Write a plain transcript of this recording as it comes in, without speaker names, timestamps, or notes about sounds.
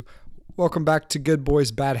Welcome back to Good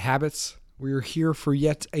Boys Bad Habits. We are here for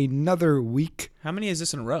yet another week. How many is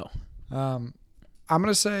this in a row? I'm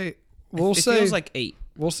gonna say It feels like 8.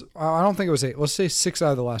 I don't think it was 8. Let's say 6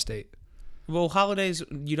 out of the last 8. Well, holidays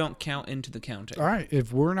you don't count into the counting. All right.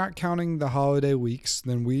 If we're not counting the holiday weeks,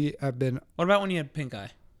 then we have been. What about when you had pink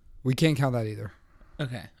eye? We can't count that either.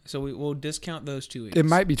 Okay, so we'll discount those 2 weeks. It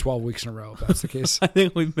might be 12 weeks in a row if that's the case. I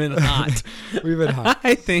think we've been hot. We've been hot.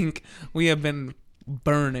 I think we have been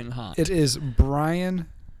burning hot. It is Brian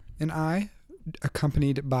and I,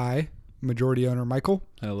 accompanied by majority owner Michael.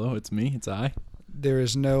 Hello, it's me. It's I. There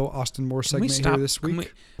is no Austin Moore Can we segment stop? here this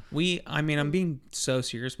week. I'm being so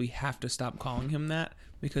serious. We have to stop calling him that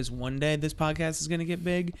because one day this podcast is going to get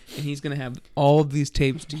big and he's going to have all of these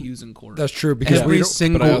tapes to use in court. That's true because Every we don't,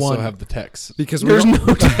 single But I also one. have the text. because we There's don't,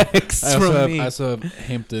 no text I from also, me. I also have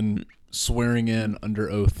Hampton swearing in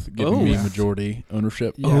under oath, giving me yeah. majority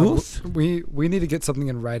ownership. Yeah, Oath? we need to get something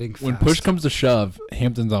in writing fast. When push comes to shove,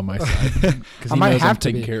 Hampton's on my side because I he might knows I'm have to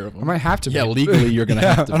taking be. care of I him. might have to Yeah, be. legally you're gonna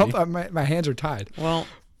have to I don't, be. my hands are tied. Well,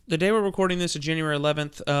 the day we're recording this is January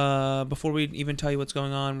 11th. Before we even tell you what's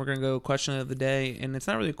going on, we're going to go question of the day. And it's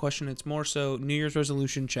not really a question. It's more so New Year's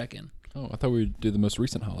resolution check-in. Oh, I thought we'd do the most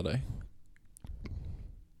recent holiday.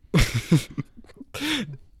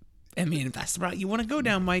 I mean, if that's the route you want to go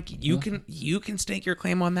down, Mike, you can stake your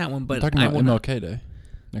claim on that one. I'm But talking I about will not. MLK Day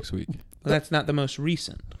next week. That's not the most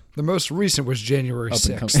recent. The most recent was January Up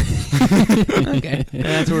and 6th. Okay.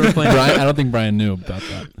 That's what we're playing. Brian, I don't think Brian knew about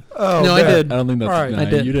that. Oh, No, I man. did. I don't think that's. All right. No, I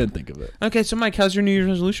did. You didn't think of it. Okay, so Mike, how's your New Year's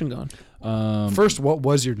resolution going? First, what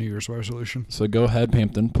was your New Year's resolution? So go ahead,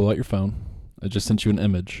 Hampton. Pull out your phone. I just sent you an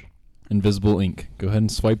image. Invisible ink. Go ahead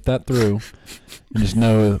and swipe that through, and just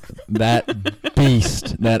know that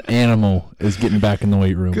beast, that animal, is getting back in the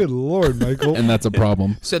weight room, Good Lord, Michael. and that's a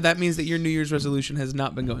problem. So that means that your New Year's resolution has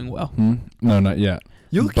not been going well. No, not yet.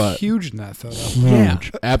 You look but huge in that photo.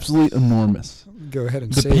 Huge, absolutely enormous. Go ahead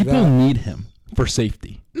and The say people that. need him for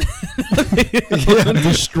safety.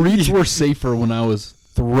 The streets were safer when I was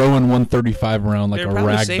throwing 135 around like They're a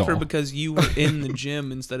probably rag safer doll. because you were in the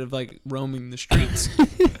gym instead of like roaming the streets.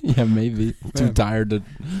 Yeah, maybe too Man. tired to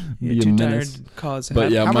You're be a too tired menace. to cause But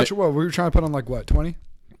havoc. yeah, How my- much? What we were trying to put on like what? 20? I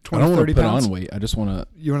 20, don't want 30 to put pounds? on weight. I just want to.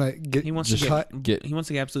 You want to get? He wants to just get- he wants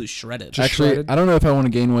to get absolutely shredded. Just Actually, shredded? I don't know if I want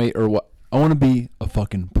to gain weight or what. I want to be a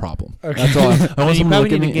fucking problem. Okay. That's all. I want you someone to probably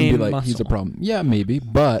look at need me to and be gain like, "He's a muscle. problem." Yeah, maybe.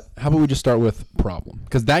 But how about we just start with problem?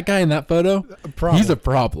 Because that guy in that photo, problem. he's a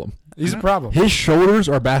problem. He's a problem. His shoulders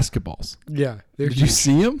are basketballs. Yeah. they're Did you huge.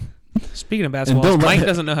 see him? Speaking of don't basketball, let Mike it-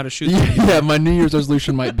 doesn't know how to shoot. Yeah, my New Year's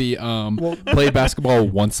resolution might be play basketball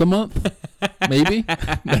once a month, maybe.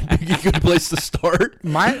 That'd be a good place to start.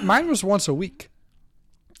 Mine was once a week,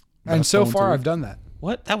 and That's so once a far week. I've done that.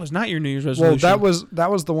 What? That was not your New Year's Well, resolution. that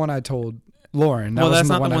was the one I told Lauren. Well, that's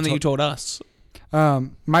wasn't not the one I that you told us.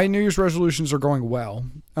 My New Year's resolutions are going well.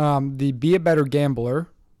 The be a better gambler,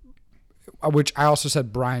 which I also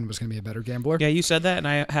said Brian was going to be a better gambler. Yeah, you said that, and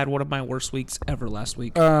I had one of my worst weeks ever last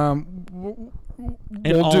week. An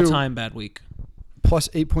An all-time bad week. plus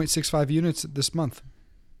 8.65 units this month.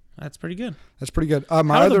 That's pretty good. That's pretty good. How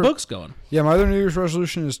are the books going? Yeah, my other New Year's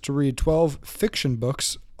resolution is to read 12 fiction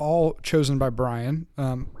books, all chosen by Brian.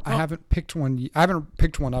 I haven't picked one. I haven't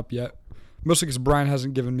picked one up yet, mostly because Brian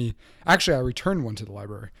hasn't given me. Actually, I returned one to the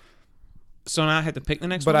library, So now I have to pick the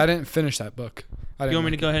next but one? I didn't finish that book. I didn't You want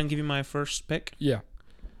me to like go it. ahead and give you my first pick? Yeah.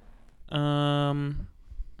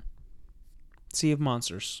 Sea of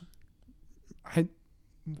Monsters.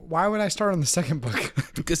 Why would I start on the second book?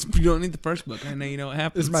 Because you don't need the first book. I know you know what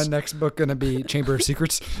happens. Is my next book going to be Chamber of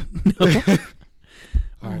Secrets?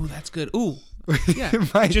 Oh, that's good. Ooh, yeah.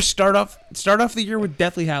 Mike, Just start off the year with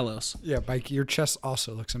Deathly Hallows. yeah, Mike, your chest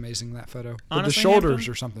also looks amazing in that photo. But the Honestly, shoulders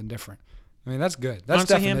Hampton? are something different. I mean, that's good. That's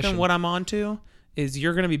Honestly, definition. Hampton, what I'm on to is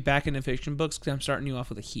you're going to be back into fiction books because I'm starting you off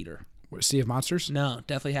with a heater. What, Sea of Monsters? No,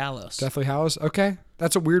 Deathly Hallows. Deathly Hallows? Okay.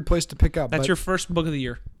 That's a weird place to pick up. That's but your first book of the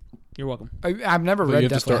year. You're welcome. I've never So read you have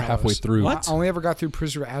to Deathly start halfway Hallows. through. What? I only ever got through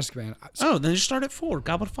Prisoner of Azkaban. Oh, then just start at 4.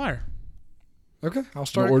 Goblet of Fire. Okay, I'll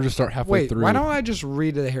start. Or just start halfway Wait, through. why don't I just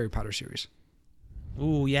read the Harry Potter series?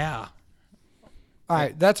 Ooh, yeah. All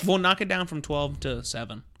right, that's We'll knock it down from 12 to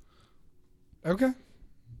 7. okay.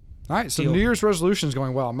 All right, so Deal. New Year's resolution is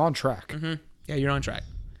going well. I'm on track. Mm-hmm. Yeah, you're on track.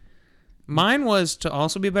 Mine was to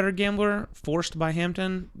also be a better gambler, forced by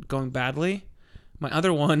Hampton, going badly. My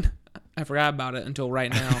other one, I forgot about it until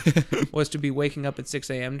right now, was to be waking up at 6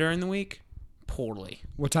 a.m. during the week, poorly.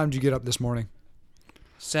 What time did you get up this morning?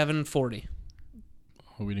 7:40.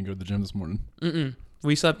 Oh, we didn't go to the gym this morning. Mm-mm.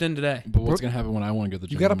 We slept in today. But what's gonna happen when I want to go to the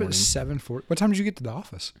gym? You got in up the at morning? 7:40. What time did you get to the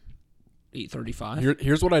office? 8:35.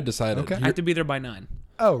 Here's what I decided. Okay. I have to be there by 9.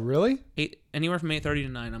 Oh, really? Anywhere from 8:30 to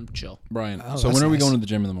 9, I'm chill. Brian, Oh, so when that's are we nice. going to the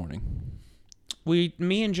gym in the morning?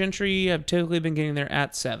 Me and Gentry have typically been getting there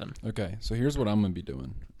at 7. Okay, so here's what I'm gonna be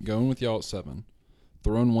doing: going with y'all at 7,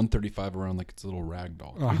 throwing 135 around like it's a little rag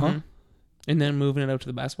doll. Uh-huh. And then moving it up to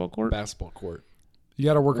the basketball court. Basketball court. You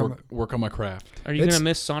got to work on Work on my craft. Are you It's- gonna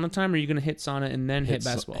miss sauna time, or are you gonna hit sauna and then hit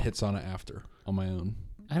Sa- basketball? Hit sauna after on my own.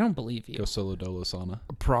 I don't believe you. Go solo dolo sauna.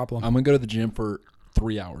 a problem. I'm gonna go to the gym for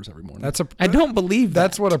 3 hours every morning. I don't believe that.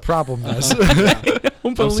 That's what a problem does. I don't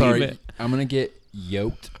I'm believe sorry. it. I'm gonna get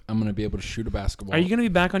yoked. I'm gonna be able to shoot a basketball. Are you gonna be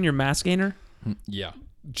back on your mass gainer? Yeah.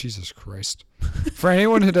 Jesus Christ. For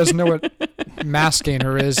anyone who doesn't know what mass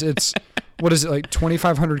gainer is, it's what is it, like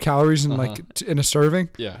 2,500 calories in like in a serving?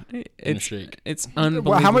 Yeah. It's shake. It's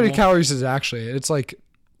unbelievable. Well, how many calories is it actually? It's like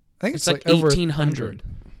I think It's it's, like over 1,800.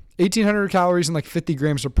 1,800 calories and like 50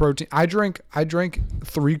 grams of protein. I drank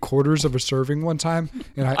 3/4 of a serving one time,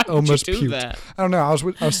 and I Why would you almost do puked. that? I don't know.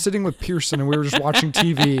 I was sitting with Pearson, and we were just watching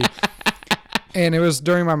TV, and it was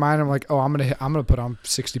during my mind. I'm like, oh, I'm gonna put on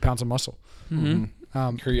 60 pounds of muscle.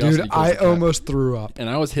 Mm-hmm. Curiosity Dude, kills I the cat. almost threw up. And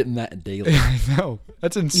I was hitting that daily. I know.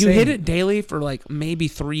 That's insane. You hit it daily for like maybe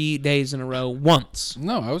 3 days in a row once.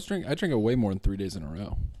 No, I drank it way more than 3 days in a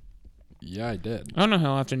row. Yeah, I did. I don't know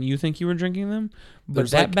how often you think you were drinking them, but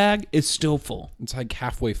There's that like- bag is still full. It's like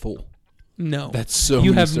halfway full. No, That's so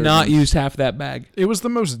you many have not servings. used half that bag. It was the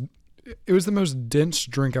most dense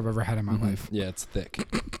drink I've ever had in my life. Yeah, it's thick.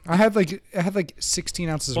 I had like 16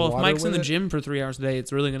 ounces Well, of if water. Mike's in with the it. gym for 3 hours a day,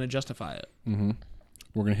 it's really going to justify it. Mm-hmm.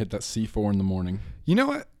 We're gonna hit that C4 in the morning. You know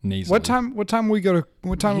what? Nasally. What time we go to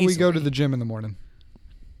Nasally. the gym in the morning?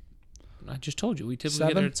 I just told you we typically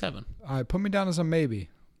get there 7? at 7. All right, put me down as a maybe.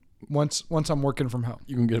 Once I'm working from home.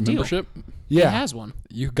 You can get a Deal. membership. He Yeah. has one.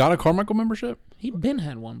 You got a Carmichael membership? He been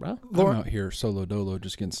had one, bro. Lauren- I'm out here solo dolo,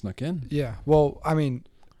 just getting snuck in. Yeah. Well, I mean,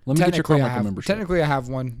 Let me get your technically I Carmichael have membership. technically I have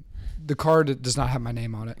one. The card does not have my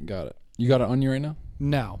name on it. Got it. You got it on you right now?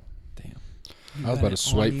 No. Damn. You I was got about it to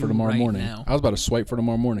swipe on for you tomorrow right morning. now. I was about to swipe for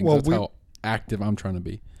tomorrow morning. Well, That's how active I'm trying to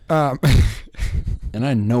be. Um, And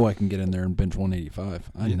I know I can get in there and bench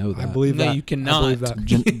 185. I know that. I believe No, that. you I cannot. believe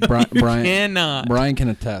that. Brian, Cannot. Brian can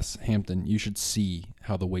attest. Hampton, you should see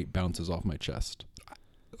how the weight bounces off my chest.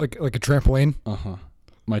 Like a trampoline. Uh-huh.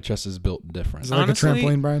 My chest is built different. Is it like Honestly- a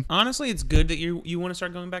trampoline, Brian? Honestly, it's good that you want to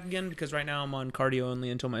start going back again because right now I'm on cardio only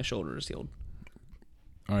until my shoulder is healed.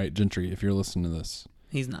 All right, Gentry, if you're listening to this,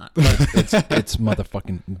 He's not. it's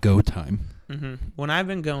motherfucking go time. When I've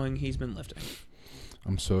been going, he's been lifting.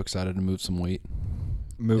 I'm so excited to move some weight.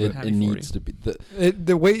 Move it. Happy It 40. needs to be.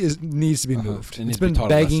 The weight needs to be moved. It needs It's to be been taught a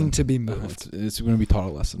begging lesson. to be moved. It's going to be taught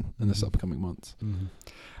a lesson in this upcoming months.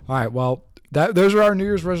 All right. Well, those are our New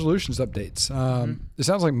Year's resolutions updates. It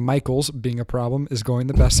sounds like Michael's being a problem is going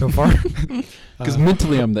the best so far. Because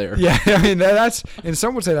mentally I'm there. Yeah, I mean that's, and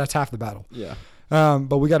some would say that's half the battle. Yeah.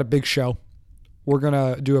 But we got a big show. We're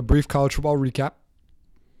gonna do a brief college football recap.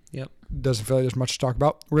 Yep. Doesn't feel like there's much to talk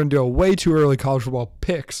about. We're gonna do a way too early college football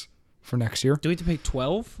picks for next year. Do we have to pick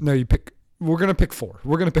 12? No, you pick. We're gonna pick 4.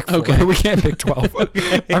 We're gonna pick 4. Okay. We can't pick 12.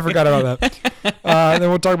 I forgot about that. Then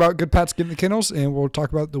we'll talk about good Pats getting the kennels, and we'll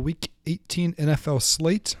talk about the Week 18 NFL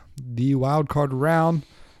slate, the wild card round,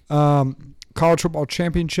 college football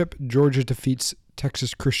championship. Georgia defeats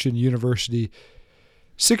Texas Christian University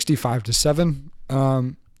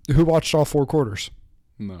 65-7. Who watched all 4 quarters?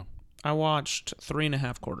 No. I watched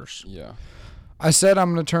 3.5 quarters. Yeah. I said I'm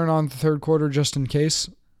gonna turn on the third quarter just in case,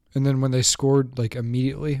 and then when they scored like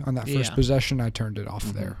immediately on that first Yeah. possession, I turned it off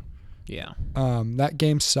there. Yeah. That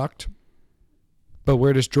game sucked. But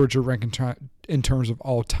where does Georgia rank in terms of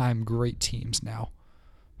all-time great teams now?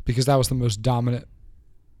 Because that was the most dominant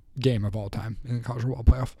game of all time in the college football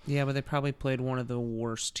playoff. Yeah, but they probably played one of the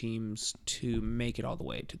worst teams to make it all the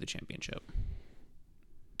way to the championship.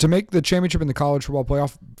 To make the championship in the college football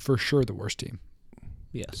playoff, for sure the worst team.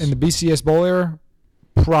 Yes. In the BCS Bowl era,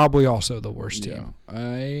 probably also the worst team.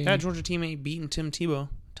 That Georgia team ain't beating Tim Tebow. I'll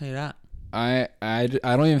tell you that. I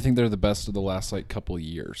don't even think they're the best of the last like couple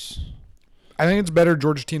years. I think it's a better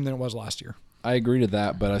Georgia team than it was last year. I agree to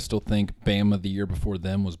that, but I still think Bama the year before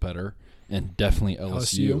them was better, and definitely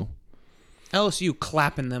LSU. LSU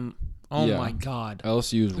clapping them. Oh Yeah. my God.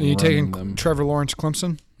 LSU is Are you running taking them. Trevor Lawrence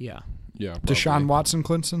Clemson? Yeah. Yeah, Deshaun probably. Watson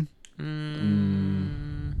Clemson?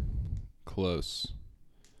 Close.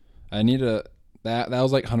 I need a that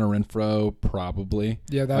was like Hunter Renfrow probably.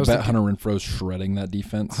 Yeah, that I was bet the Hunter Renfrow's shredding that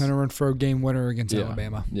defense. Hunter Renfrow game winner against Yeah.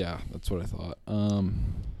 Alabama. Yeah, that's what I thought.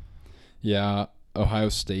 Yeah, Ohio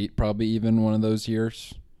State probably even one of those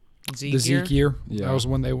years. Zeke The Zeke year. Yeah. That was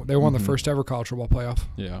when they won the Mhm. first ever college football playoff.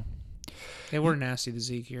 Yeah. They were nasty, the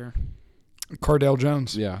Zeke year. Cardale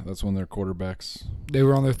Jones. Yeah, that's one of their quarterbacks. They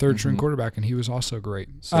were on their third string Mhm. quarterback, and he was also great.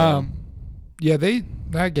 So- Yeah,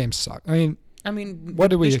 that game sucked. I mean, What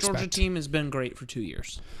did we this Georgia expect? team has been great for 2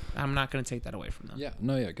 years. I'm not going to take that away from them.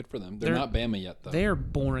 Yeah, good for them. They're They're- not Bama yet, though. They are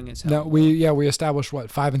boring as hell. no, we established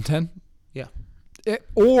what 5 and 10. Yeah.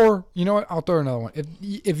 Or you know what? I'll throw another one.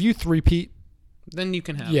 If you three-peat, Then you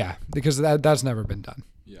can have. yeah, because that's never been done.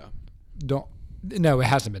 Yeah. No, it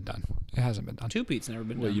hasn't been done. It hasn't been done. Two-peat's never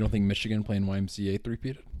been Wait, done. you don't think Michigan playing YMCA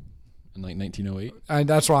three-peated in like 1908?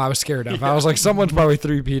 That's why I was scared of. I was like, someone's probably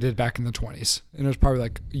three-peated back in the 20s, and it was probably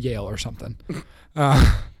like Yale or something.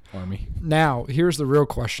 Army. Now, here's the real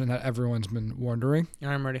question that everyone's been wondering.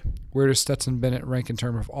 I'm ready. Where does Stetson Bennett rank in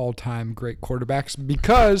terms of all-time great quarterbacks?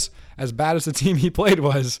 Because as bad as the team he played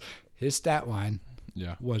was, his stat line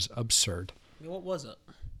Yeah. was absurd. What was it?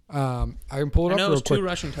 I can pull it I up know it real was 2 quick.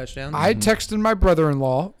 rushing touchdowns. I texted my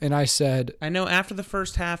brother-in-law, and I said, I know after the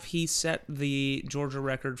first half, he set the Georgia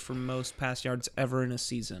record for most pass yards ever in a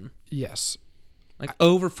season. yes. Like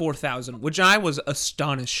over 4,000, which I was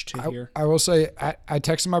astonished to hear. I will say, I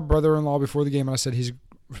texted my brother-in-law before the game, and I said,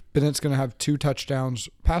 Bennett's going to have 2 touchdowns,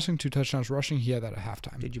 passing 2 touchdowns, rushing. He had that at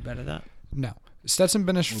halftime. Did you bet at that? No. Stetson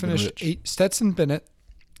Bennett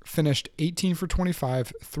finished 18 for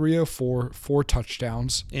 25, 304, 4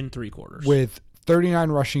 touchdowns In 3 quarters. with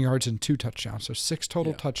 39 rushing yards and 2 touchdowns. So 6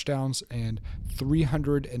 total Yeah. touchdowns and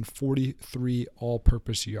 343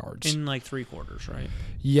 all-purpose yards. in like 3 quarters, right?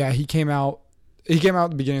 Yeah, he came out at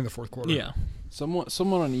the beginning of the fourth quarter. Yeah. Someone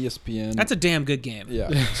on ESPN. That's a damn good game. Yeah.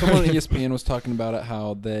 Someone on ESPN was talking about it,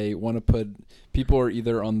 how they want to put people are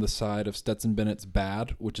either on the side of Stetson Bennett's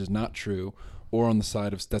bad, which is not true, or on the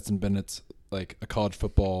side of Stetson Bennett's like a college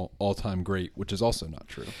football all-time great, which is also not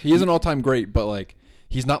true. He is an all-time great, but like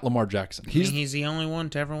he's not Lamar Jackson. He's the only one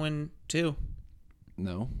to ever win 2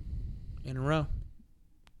 No. in a row.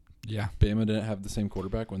 Yeah, Bama didn't have the same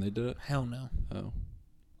quarterback when they did it. Hell no. Oh.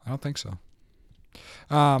 I don't think so.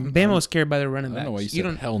 Bama was carried by their I running don't backs. know why you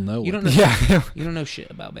said hell no. You don't know. Yeah. You don't know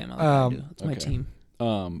shit about Bama like I do. It's my okay. team.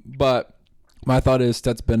 But my thought is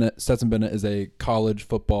Stetson Bennett is a college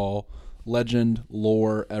football legend,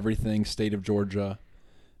 lore, everything, state of Georgia,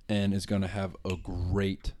 and is going to have a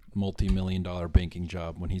great multi-million-dollar banking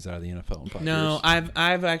job when he's out of the NFL in 5 No, years.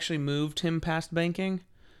 I've actually moved him past banking.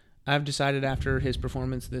 I've decided after his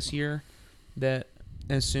performance this year that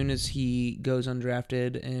as soon as he goes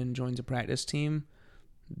undrafted and joins a practice team,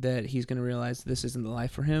 that he's going to realize this isn't the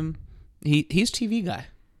life for him. He's TV guy.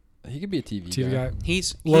 He could be a TV guy.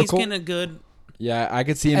 He's Local? getting a good. Yeah, I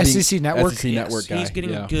could see him SEC being Network? SEC Network guy. He's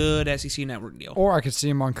getting yeah. a good SEC Network deal. Or I could see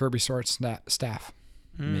him on Kirby Smart's staff.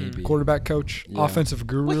 Maybe. Quarterback coach, Yeah. offensive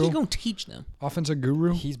guru. What he gonna teach them? Offensive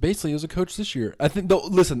guru. He's basically was a coach this year. I think. Though,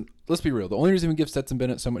 listen, let's be real. The only reason we give Stetson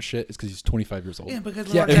Bennett so much shit is because he's 25 years old. Yeah,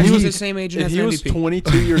 because Yeah, Lamar if Jackson he was the was- same age and If has he an was MVP.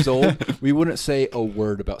 22 years old, we wouldn't say a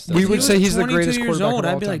word about Stetson. We would If he say was he's the 22 greatest years quarterback old, of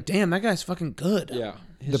all I'd be time. like, damn, that guy's fucking good. Yeah.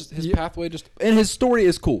 His The- pathway just and his story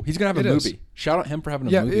is cool. He's gonna have a It is. movie. Shout out him for having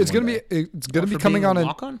a Yeah, movie. it's one gonna day. be For coming being on. a In,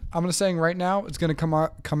 walk-on? I'm gonna saying right now, it's gonna come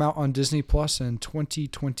out on Disney Plus in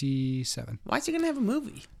 2027 Why is he gonna have a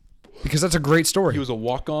movie? because that's a great story. He was a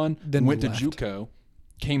walk-on, Then went left. to JUCO,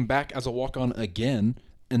 came back as a walk-on again,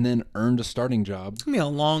 and then earned a starting job. It's gonna be a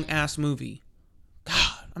long ass movie. God,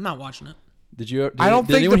 I'm not watching it. Did you? Did, I don't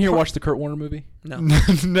did think anyone the here pro- watch the Kurt Warner movie? No.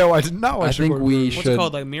 No, I did not watch. I think we What's should. it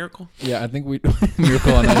called? Like Miracle? Yeah, I think we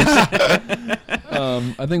Miracle on Ice.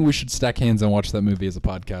 I think we should stack hands and watch that movie as a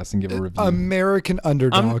podcast and give a review. American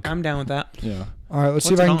Underdog. I'm down with that. yeah, All right, let's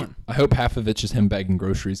see What's if it I can. on? I hope half of it's just him bagging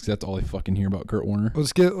groceries because that's all I fucking hear about Kurt Warner.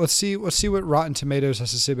 Let's see what Rotten Tomatoes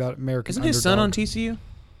has to say about American Isn't Underdog. his son on TCU?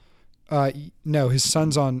 No, his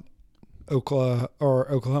son's on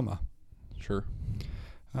Oklahoma. Sure.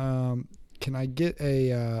 Can I get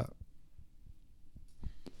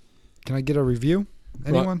a review?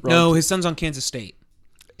 Anyone? No, his son's on Kansas State.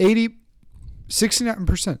 69%,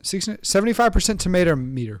 75% tomato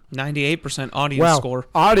meter. 98% audience Wow. score.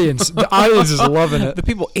 Audience. The audience is loving it. The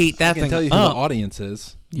people ate that I can thing tell you who the up. audience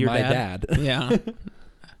is. Your My dad? dad. Yeah.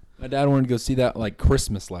 My dad wanted to go see that like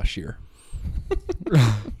Christmas last year.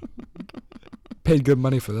 Paid good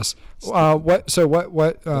money for this. What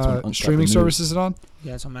Uncut streaming the service news. is it on?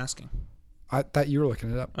 Yeah, that's what I'm asking. I thought you were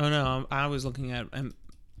looking it up. Oh, no. I was looking at...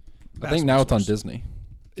 I think now it's on Disney. Disney.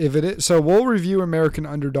 If it is, so we'll review American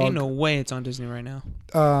Underdog. Ain't no way it's on Disney right now.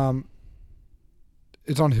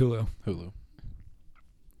 It's on Hulu. Hulu.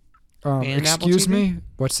 And Apple Excuse TV? me.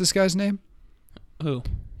 What's this guy's name? Who?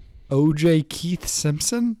 O.J. Keith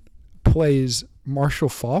Simpson plays Marshall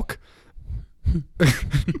Falk.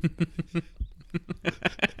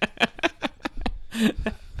 Who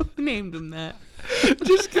named him that?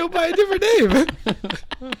 Just go by a different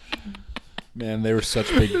name. Man, they were such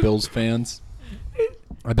big Bills fans.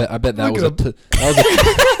 I bet that Look was at that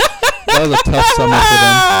was a tough summer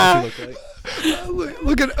for them.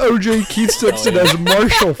 Look at OJ Keith Stetson as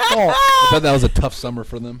Marshall Faulk. I bet that was a tough summer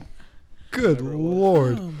for them. Good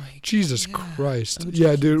Lord. Oh my Jesus God. Christ. OJ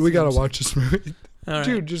Yeah, dude, Keith we got to Stetson. watch this movie. All right.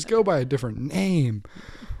 Dude, just go by a different name.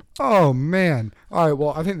 Oh, man. All right,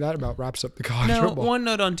 well, I think that about wraps up the college Now, football. one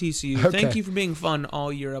note on TCU. Okay. Thank you for being fun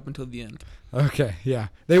all year up until the end. Okay, yeah.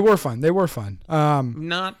 They were fun.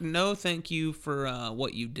 No thank you for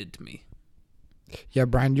what you did to me. Yeah,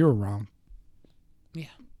 Brian, you were wrong. Yeah.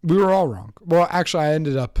 We were all wrong. Well, actually, I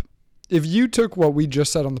ended up, if you took what we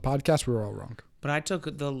just said on the podcast, we were all wrong. But I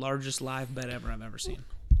took the largest live bet ever I've ever seen.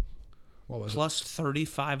 What was Plus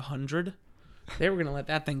 3,500. They were gonna let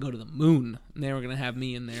that thing go to the moon, and they were gonna have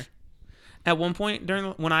me in there. At one point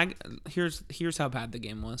here's how bad the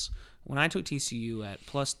game was. When I took TCU at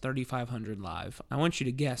plus 3,500 live, I want you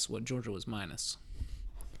to guess what Georgia was minus.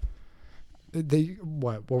 it?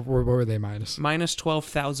 What were they minus? Minus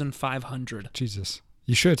 12,500. Jesus.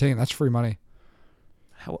 You should have taken that's free money.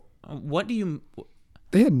 What do you?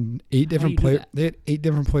 They had eight different do players. that? They had 8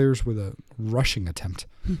 different players with a rushing attempt.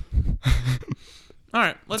 All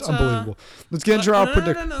right, let's It's unbelievable. Let's get into our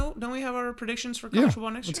prediction. No. Don't we have our predictions for college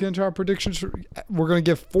football next Let's year? get into our predictions. We're going to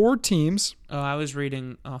give 4 teams. Oh, I was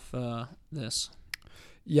reading off this.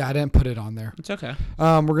 Yeah, I didn't put it on there. It's okay.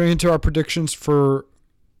 We're going to get into our predictions for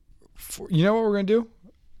you know what we're going to do?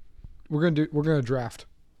 We're going to draft.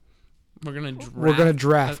 We're gonna draft. We're going to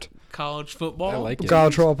draft college football. I like it.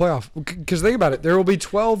 college football playoff. Because think about it, there will be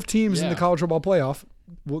 12 teams in the Yeah. college football playoff.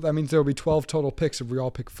 Well, that means there will be 12 total picks if we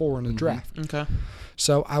all pick 4 in the draft. Okay.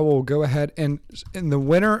 So I will go ahead and the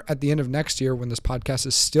winner at the end of next year, when this podcast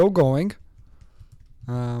is still going,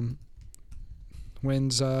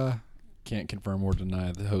 wins. Can't confirm or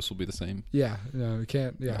deny the host will be the same. Yeah, no, we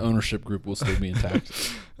can't. The Yeah, ownership group will still be intact.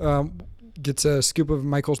 gets a scoop of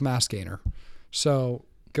Michael's mass gainer. So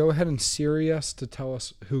go ahead and Siri us to tell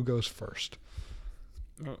us who goes first.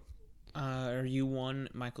 Are you 1?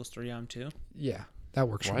 Michael's 3. I'm 2. Yeah, that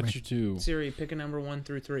works Why for me. did you do? Siri, pick a number 1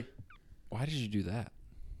 through 3. Why did you do that?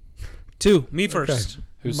 2. Me first.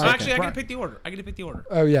 Who's Mike- second? Actually, I get to pick the order.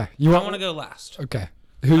 Oh yeah, you I want? want to go last. Okay,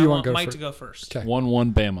 who I you want want to go Mike first? to go first. Okay.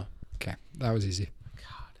 1-1 Bama. Okay, that was easy.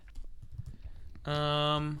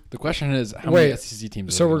 The question is, how Wait, many SEC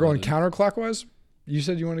teams? So are we're going to counterclockwise. You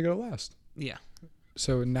said you want to go last. Yeah.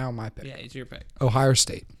 So now my pick. Yeah, it's your pick. Ohio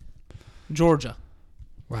State. Georgia.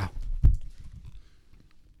 Wow.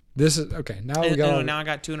 This is okay. Now we got Now I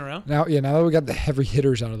got 2 in a row. now that we got the heavy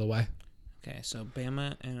hitters out of the way. Okay, so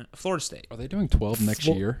Bama and Florida State. Are they doing 12 next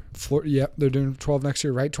year? Yep, they're doing 12 next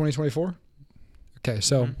year, right? 2024. Okay,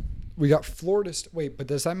 so Mm-hmm. we got Florida. Wait, but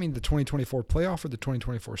does that mean the 2024 playoff or the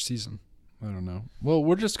 2024 season? I don't know. Well,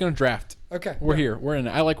 we're just gonna draft. Okay, We're here. We're in it.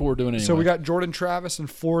 I like what we're doing anyway. So we got Jordan Travis and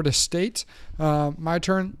Florida State. My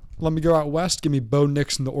turn. Let me go out west. Give me Bo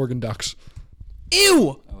Nix and the Oregon Ducks.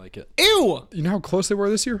 Ew! I like it. Ew! You know how close they were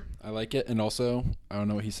this year? I like it. And also, I don't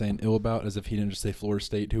know what he's saying ill about, as if he didn't just say Florida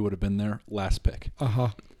State, who would have been there last pick.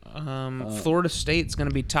 Florida State's going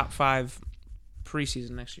to be top 5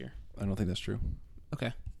 preseason next year. I don't think that's true.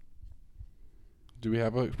 Okay. Do we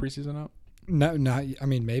have a preseason out? No, not. I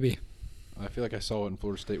mean, maybe. I feel like I saw it and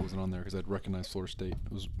Florida State wasn't on there because I'd recognize Florida State.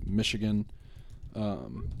 It was Michigan.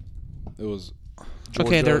 It was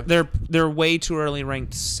Georgia. Okay, they're way too early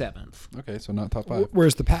ranked 7th. Okay, so not top 5.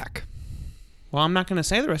 Where's the pack? Well, I'm not going to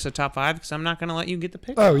say the rest of the top 5 because I'm not going to let you get the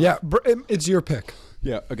pick. Oh yeah, it's your pick.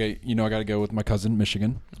 Yeah. Okay. You know I got to go with my cousin,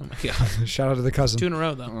 Michigan. Oh my God. Shout out to the cousin. 2 in a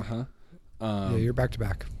row, though. Uh-huh. Yeah, you're back to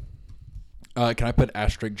back. Can I put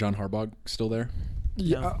asterisk John Harbaugh still there?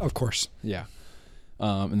 Yeah, No. of course. Yeah.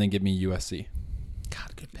 And then give me USC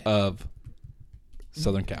God, good pick. of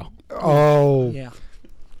Southern Cal. Oh, Yeah.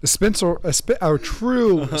 our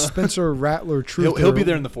true Spencer Rattler. He'll be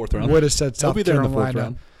there in the 4th round. Would have said He'll South be there in the 4th Carolina.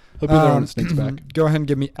 round. He'll be there on the Snake's back. Go ahead and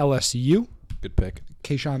give me LSU. Good pick.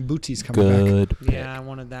 Kayshawn Bootie's coming back. Good pick. Yeah, I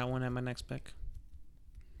wanted that one at my next pick.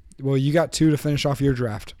 Well, you got 2 to finish off your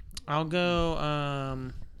draft. I'll go.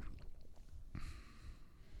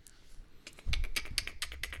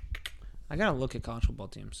 I gotta look at college football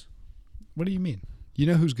teams. What do you mean? You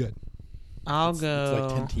know who's good? I'll go.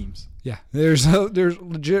 It's like 10 teams. Yeah, there's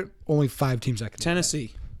legit only 5 teams I can.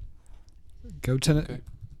 Tennessee, Go Tennessee. Okay.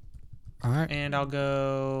 All right. and I'll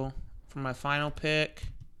go for my final pick.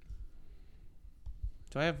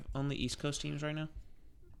 Do I have only East Coast teams right now?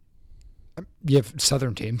 You have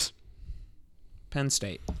Southern teams, Penn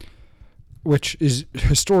State. which is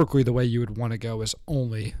historically the way you would want to go is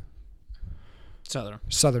only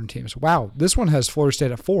Southern teams. Wow, this one has Florida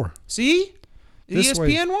State at 4. See? The This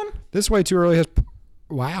way- ESPN one? This way too early has.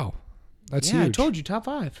 Wow, that's Yeah, huge. I told you, top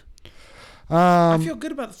 5. I Um, feel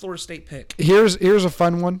good about the Florida State pick. here's a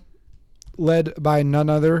fun one, led by none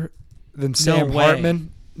other than Sam way.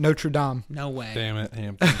 Hartman, Notre Dame. No way. Damn it,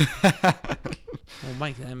 Hampton. Well,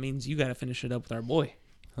 Mike, that means you got to finish it up with our boy.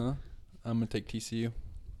 Huh? I'm going to take TCU.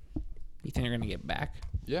 You think they're going to get back?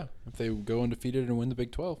 Yeah, if they go undefeated and win the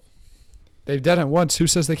Big 12. They've done it once. Who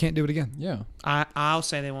says they can't do it again? Yeah. I'll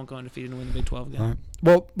say they won't go undefeated and win the Big 12 again. All right.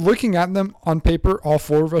 Well, looking at them on paper, all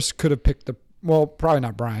 4 of us could have picked the. Well, probably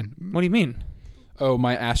not Brian. What do you mean? Oh,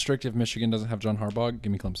 my asterisk if Michigan doesn't have John Harbaugh,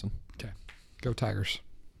 give me Clemson. Go Tigers.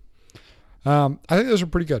 I think those are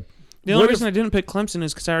pretty good. The only What reason I didn't pick Clemson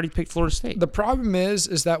is because I already picked Florida State. The problem is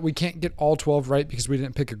that we can't get all 12 right because we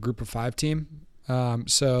didn't pick a group of 5 team.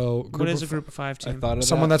 So What is a group of 5 I team? thought of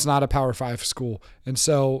someone that. that's not a Power 5 school. And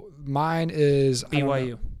so mine is I don't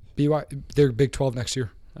know. BYU. BYU. They're Big 12 next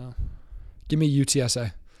year. Oh. Give me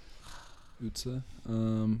UTSA. UTSA.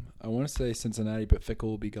 I want to say Cincinnati, but Fickle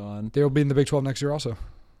will be gone. They'll be in the Big 12 next year also.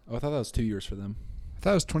 Oh, I thought that was 2 years for them. I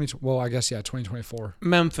thought it was 20. Well, I guess, 2024.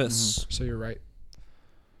 Memphis. So you're right.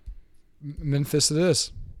 Memphis it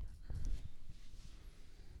is.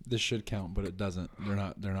 This should count, but it doesn't. They're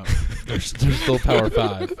not. They're still Power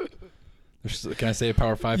 5. Can I say a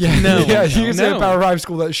Power 5? Yeah, No. yeah. You can say a No. Power 5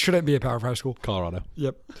 school that shouldn't be a Power 5 school. Colorado.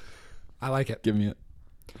 Yep. I like it. Give me it.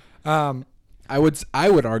 Um, I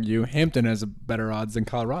would argue Hampton has a better odds than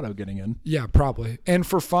Colorado getting in. yeah, probably. And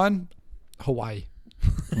for fun, Hawaii.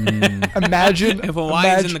 Imagine If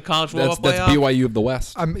Hawaii's in the college football That's playoff, BYU of the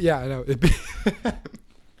West. yeah, I know. It'd be Did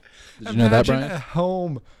you know that, imagine Brian? a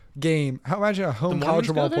home game. Imagine a home The college Mormons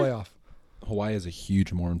football go there? playoff. Hawaii has a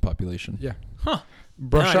huge Mormon population. Yeah. Huh.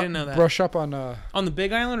 Brush No, I up. didn't know that. Brush up on. On the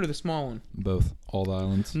Big Island or the small one? Both. All the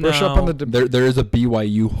islands. Brush up on the. There is a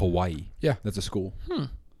BYU Hawaii. Yeah. That's a school.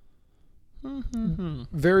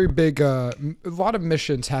 Very big. A lot of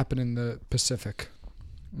missions happen in the Pacific.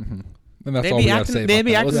 Mm-hmm. And that's They'd all be we got to say acting, about they'd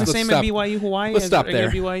be that. acting the Let's same stop. at BYU Hawaii Let's as stop regular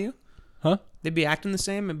there. BYU? Huh? They'd be acting the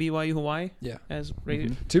same at BYU Hawaii Yeah. as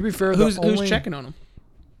regular. To be fair, Who's the only, checking on them?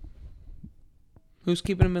 Who's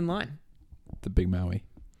keeping them in line? The Big Maui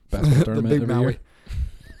basketball the tournament big every Maui.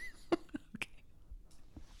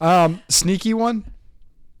 year. Sneaky one.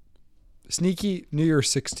 Sneaky New Year's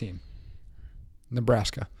 16.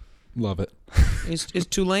 Nebraska. Love it. Is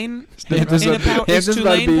Tulane Hampton's in a power, is Hampton's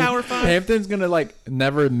about to Tulane be- Power 5? Hampton's gonna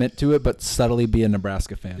never admit to it, but subtly be a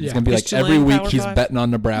Nebraska fan. He's Yeah. gonna be Is like every Tulane week Power he's 5? betting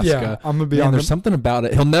on Nebraska. Yeah, I'm gonna be Man, on. there's something about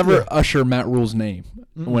it. He'll never Yeah. usher Matt Rule's name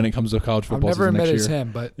when it comes to college I've football never season admitted next it's year.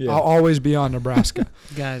 him, but Yeah. I'll always be on Nebraska.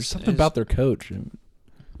 Guys, Something about their coach.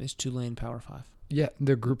 is Tulane Power 5? Yeah,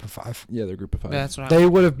 they're group of 5. Yeah, they're group of 5. That's what They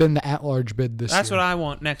would have been the at-large bid this That's year. what I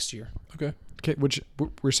want next year. okay. Okay, which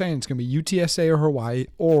we're saying it's going to be UTSA or Hawaii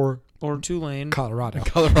or Or Tulane. Colorado.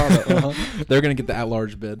 Colorado. They're gonna get the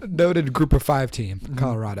at-large bid. Noted group of 5 team,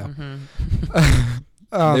 Colorado.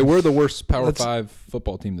 They were the worst Power let's- 5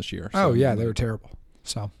 football team this year. Oh yeah, they were terrible.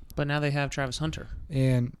 So But now they have Travis Hunter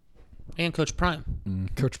and and Coach Prime.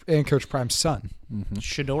 Coach Prime's son.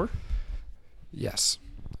 Shador. Yes.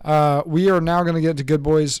 We are now going to get to Good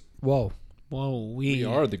Boys. Whoa, Whoa, We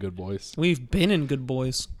are the good boys. We've been in Good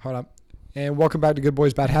Boys. hold up. And welcome back to Good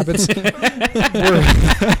Boys Bad Habits.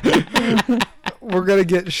 we're going to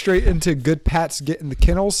get straight into Good Pats Get in the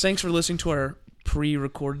Kennels. Thanks for listening to our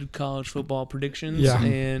pre-recorded college football predictions Yeah.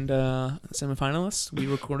 and semifinalists. We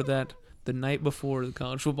recorded that the night before the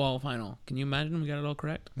college football final. Can you imagine we got it all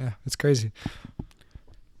correct? Yeah, it's crazy.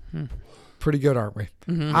 Pretty good, aren't we?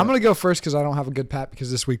 Mm-hmm. I'm going to go first because I don't have a good pat because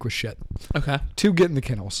this week was shit. Okay. 2 Get in the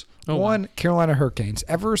Kennels. Oh, wow. 1, Carolina Hurricanes.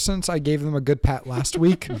 Ever since I gave them a good pat last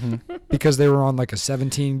week because they were on like a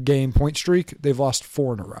 17-game point streak, they've lost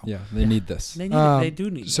 4 in a row. Yeah, they need this. They do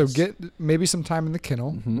need So this. get maybe some time in the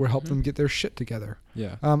kennel will help them get their shit together.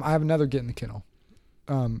 Yeah. I have another Get in the Kennel.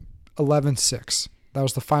 11-6. That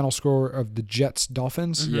was the final score of the Jets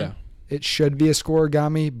Dolphins. Yeah. It should be a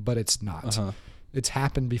scoregami, but it's not. Uh-huh. It's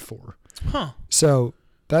happened before. Huh. So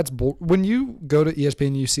that's when you go to ESPN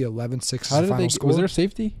and you see 11-6 as How the did final they? score. Was there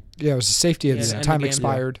safety? Yeah, it was a safety at Yeah, the to end time the game.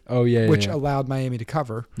 expired, Oh yeah. which yeah. allowed Miami to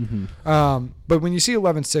cover. Mm-hmm. But when you see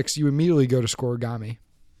 11-6, you immediately go to scoregami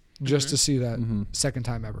just to see that Mm-hmm. second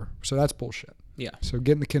time ever. So that's bullshit. Yeah. So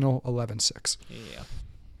Get in the Kennel 11-6. Yeah.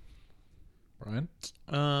 Brian.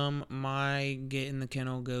 My Get in the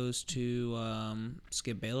Kennel goes to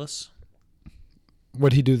Skip Bayless.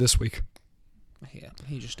 What'd he do this week? Yeah,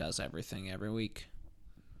 he just does everything every week.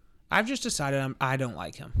 I've just decided I don't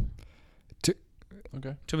like him.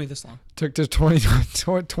 Okay. Took me this long. Took to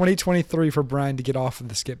 2023 for Brian to get off of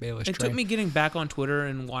the Skip Bayless It train. took me getting back on Twitter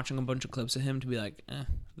and watching a bunch of clips of him to be like,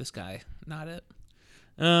 this guy, not it.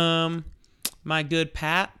 My good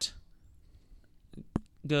Pat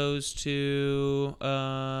goes to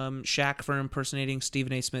Shaq for impersonating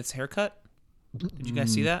Stephen A. Smith's haircut. Did you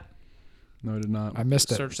guys see that? No, I did not. I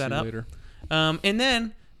missed it. Search that See up. later. And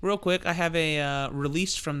then, real quick, I have a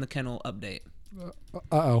released from the kennel update.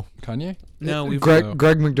 Uh-oh. Kanye? No, we've Greg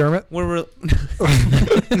McDermott?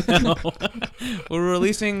 We're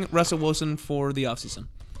releasing Russell Wilson for the offseason.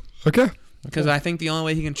 Okay. Because I think the only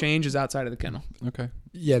way he can change is outside of the kennel. Okay.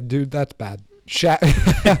 Yeah, dude, that's bad. Shaq.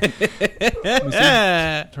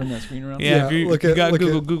 Turn that screen around. Yeah, Yeah, if you look you at- got look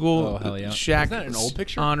Google, at- Google Oh, hell yeah. Shaq Is that an old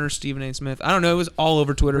picture? honor Stephen A. Smith. I don't know. It was all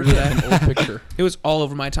over Twitter today. An old picture. It was all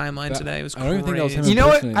over my timeline That- today. It was I don't even think that was him. crazy. You know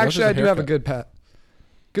what? Impersonating. That was Actually, I just a do have a haircut. good Pat.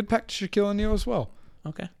 Good Pat to Shaquille O'Neal as well.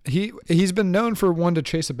 Okay. He's been known for one to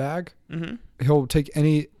chase a bag. Mm-hmm. He'll take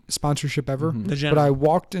any sponsorship ever. Mhm. The But general. I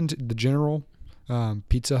walked into the General,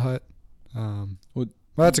 Pizza Hut. Well,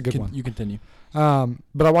 that's a good one. You continue.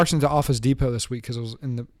 But I walked into Office Depot this week because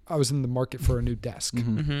I was in the market for a new desk.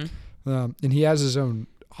 Mm-hmm. Mm-hmm. And he has his own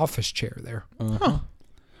office chair there. Huh.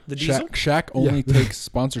 The diesel? Shaq only Yeah. takes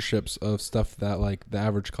sponsorships of stuff that like the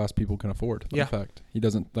average class people can afford. Yeah. In fact, he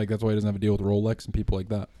doesn't like. That's why he doesn't have a deal with Rolex and people like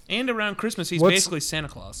that. And around Christmas, he's What's- basically Santa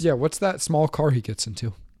Claus. Yeah, what's that small car he gets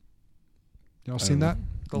into? Y'all I seen don't that?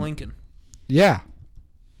 The Lincoln. Yeah.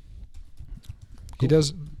 He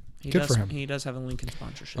does. He Good does, for him. He does have a Lincoln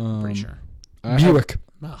sponsorship, I'm pretty sure. Buick.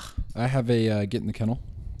 Ugh. I have a get in the kennel.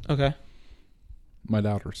 Okay. My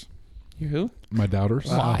doubters. You who? My doubters.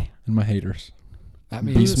 Wow. Why? And my haters. That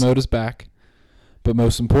Beast means mode is back. But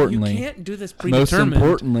most importantly, You can't do this most predetermined.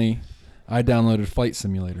 importantly, I downloaded Flight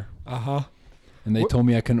Simulator. Uh-huh. And they What- told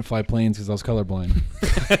me I couldn't fly planes because I was colorblind.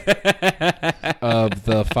 Of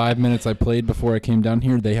the 5 minutes I played before I came down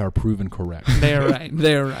here, they are proven correct. They're right.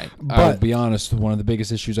 They're right. I'll But be honest, one of the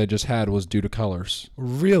biggest issues I just had was due to colors.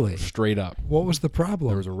 really, Straight up. what was the problem?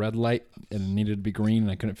 There was a red light and it needed to be green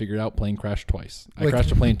and I couldn't figure it out. Plane crashed twice. I Like-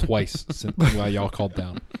 crashed a plane twice since while y'all called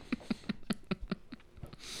down.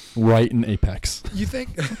 Right in Apex. You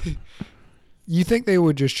think they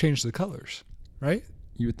would just change the colors, right?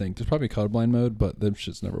 You would think. There's probably colorblind mode, but them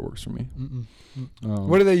shits never works for me. Mm-mm. Um,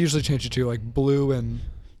 What do they usually change it to? Like blue and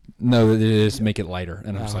No, they just make it lighter.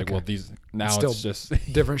 And I'm just Oh, like, okay. well, these now Still it's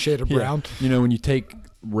just different shade of Yeah. brown. You know, when you take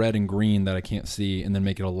red and green that I can't see and then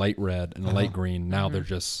make it a light red and a light Uh-huh. green, now Mhm. they're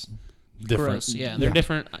just different. Gross. Yeah, they're Yeah.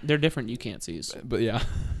 different. They're different. You can't see. But yeah,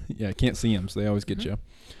 yeah, I can't see them, so they always get Mhm.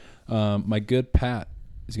 you. My good Pat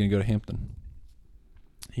is going to go to Hampton.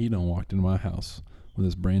 He done walked into my house with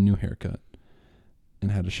his brand new haircut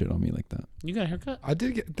and had to shit on me like that. You got a haircut? I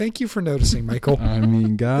did get. Thank you for noticing, Michael. I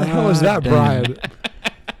mean, God. the hell is that, damn. Brian?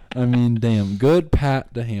 I mean, damn. Good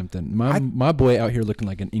Pat to Hampton. I- My boy out here looking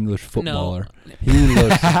like an English footballer. No. He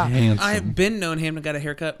looks handsome. I've been known him to get a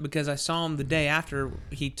haircut because I saw him the day after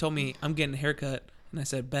he told me I'm getting a haircut, and I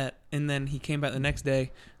said bet, and then he came back the next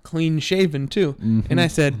day clean shaven too, and I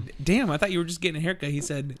said, "Damn, I thought you were just getting a haircut." He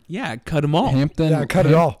said, "Yeah, cut them all." Hampton. Yeah, cut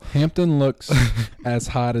it all. Hampton looks as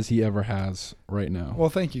hot as he ever has right now. Well,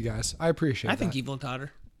 thank you guys. I appreciate. I think that. you've looked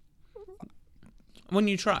hotter when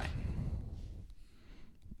you try.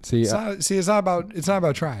 See, It's not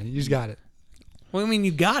about trying. You just got it. Well, I mean,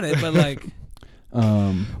 you got it, but like,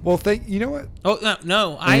 Well, you know what? oh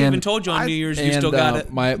no, I And even told you on I- New Year's you and, still got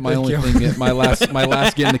it. My Thank only you. thing, my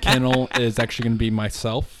last get in the kennel is actually going to be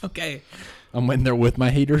myself. Okay. I'm in there with my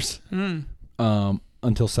haters. Hmm.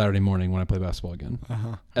 Until Saturday morning when I play basketball again.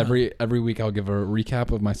 Uh-huh. Every week I'll give a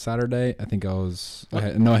recap of my Saturday. I think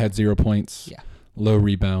I had 0 points. Yeah. Low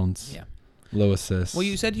rebounds. Yeah. Low assists. Well,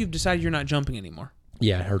 you said you've decided you're not jumping anymore.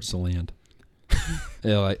 Yeah, it hurts to land.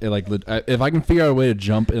 If I can figure out a way to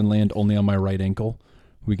jump and land only on my right ankle,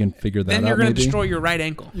 we can figure that Then out. you're going to maybe. destroy your right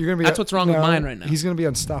ankle. You're gonna be. That's what's wrong with mine right now. He's gonna be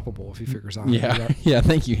unstoppable if he figures out. Yeah, yeah.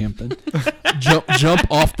 Thank you, Hampton. jump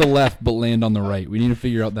off the left, but land on the right. We need to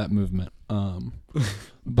figure out that movement.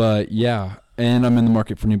 But yeah, and I'm in the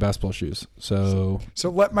market for new basketball shoes. So So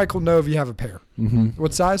let Michael know if you have a pair.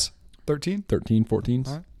 What size? 13. 13, 14s.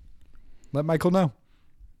 All right. Let Michael know.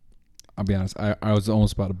 I'll be honest. I was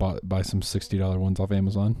almost about to buy some $60 ones off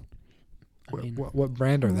Amazon. I mean, What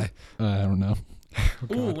brand are they? I don't know.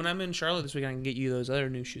 Oh, ooh, God. when I'm in Charlotte this week, I can get you those other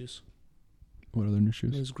new shoes. What other new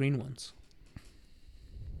shoes? Those green ones.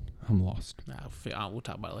 I'm lost. We'll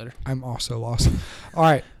talk about it later. I'm also lost. All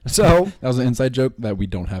right. So That was an inside joke that we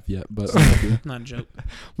don't have yet, but Not a joke.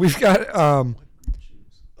 we've got.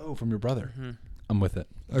 oh, from your brother. Mhm. I'm with it.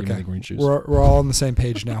 Give me Okay. the green shoes. We're all on the same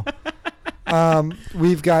page now.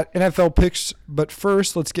 We've got NFL picks, but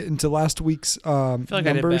first, let's get into last week's like I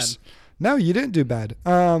did numbers. No, you didn't do bad.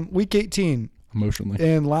 Week 18. Emotionally.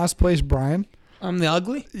 In last place, Brian. I'm the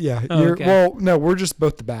ugly? Yeah. Oh, okay. Well, no, we're just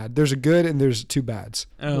both the bad. There's a good and there's two bads.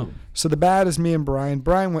 Oh. So the bad is me and Brian.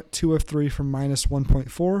 Brian went 2 of 3 for minus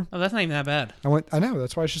 1.4. Oh, that's not even that bad. I know,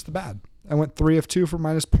 that's why it's just the bad. I went 3 of 2 for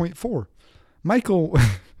minus 0.4. Michael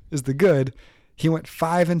is the good. He went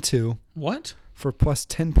 5 and 2 What? for plus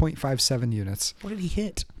 10.57 units. What did he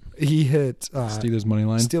hit? He hit Steelers money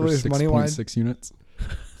line. Steelers for money line. 6.6 units.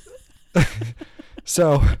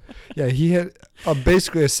 So, yeah, he hit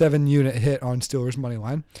basically a 7-unit hit on Steelers money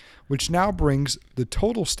line, which now brings the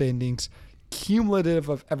total standings cumulative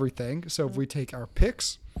of everything. So if we take our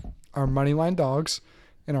picks, our money line dogs,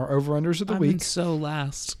 and our over-unders of the I've been week, so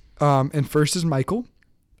last. and first is Michael,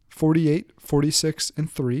 48, 46, and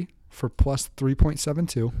 3 for plus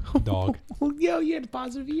 3.72. Dog. Yo, you had a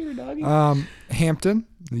positive year, doggy. Hampton,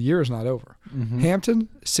 the year is not over. Mm-hmm. Hampton,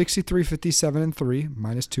 63, 57, and 3,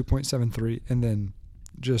 minus 2.73, and then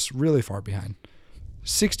just really far behind.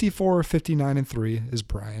 64, 59, and 3 is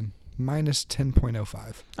Brian, minus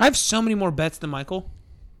 10.05. I have so many more bets than Michael.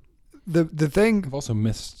 The thing, I've also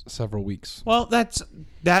missed several weeks. Well,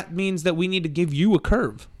 that means that we need to give you a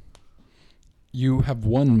curve. You have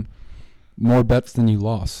won more bets than you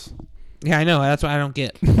lost. Yeah, I know. That's what I don't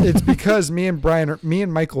get. it's because me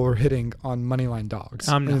and Michael are hitting on moneyline dogs.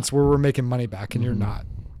 I'm and not. it's where we're making money back, and you're not.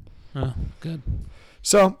 Oh, good.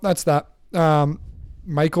 So that's that.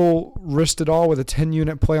 Michael risked it all with a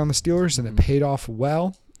 10-unit play on the Steelers, and it paid off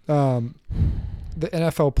well. The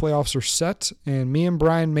NFL playoffs are set, and me and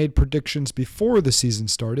Brian made predictions before the season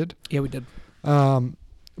started. Yeah, we did.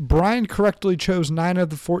 Brian correctly chose 9 of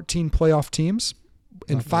the 14 playoff teams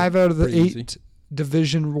and Not 5 out of the 8 pretty easy.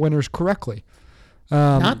 division winners correctly.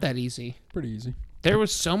 Not that easy. Pretty easy. There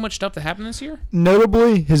was so much stuff that happened this year.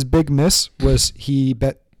 Notably, his big miss was he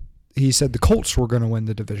said the Colts were going to win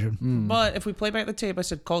the division. But if we play back the tape, I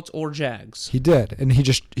said Colts or Jags. He did, and he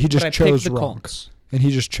just But I chose picked the wrong. Colts. And he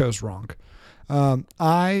just chose wrong.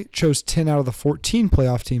 I chose 10 out of the 14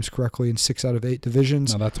 playoff teams correctly in 6 out of 8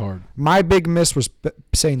 divisions. No, that's hard. My big miss was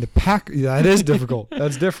saying the Packers. Yeah, that is difficult.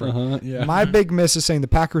 That's different. Yeah. My big miss is saying the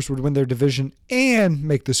Packers would win their division and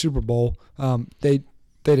make the Super Bowl. They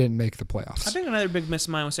didn't make the playoffs. I think another big miss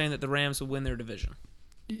of mine was saying that the Rams would win their division.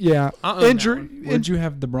 Yeah. I'll own that Injury. one. Where'd you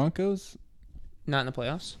have the Broncos? Not in the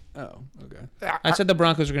playoffs. Oh, okay. I said the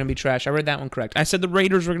Broncos were going to be trash. I read that one correct. I said the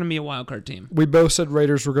Raiders were going to be a wild card team. We both said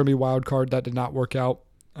Raiders were going to be wild card. That did not work out.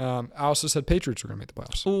 I also said Patriots were going to make the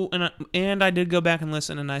playoffs. Ooh, and I did go back and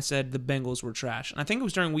listen, and I said the Bengals were trash. And I think it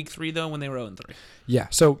was during week 3 though when they were 0-3. Yeah.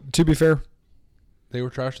 So to be fair, They were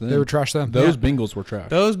trash then. they were trash then. Those Bengals were trash.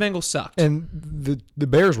 Those Bengals sucked. And the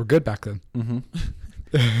Bears were good back then.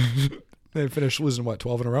 Mm-hmm. They finished losing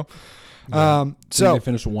 12 in a row. They So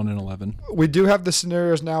finished 1-11. we do have the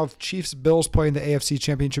scenarios now of Chiefs Bills playing the AFC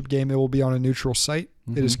Championship game. It will be on a neutral site.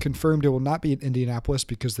 It is confirmed it will not be in Indianapolis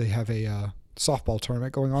because they have a softball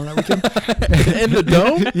tournament going on that weekend. In the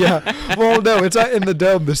dome? Yeah. Well, no, it's not in the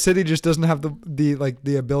dome. The city just doesn't have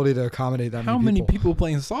the ability to accommodate that How many people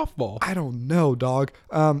playing softball? I don't know, dog.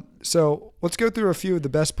 So let's go through a few of the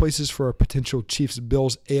best places for a potential Chiefs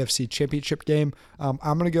Bills AFC Championship game. I'm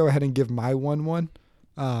gonna go ahead and give my 1-1.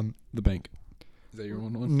 The bank. Is that your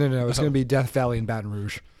 1-1? No, it's Oh. gonna be Death Valley and Baton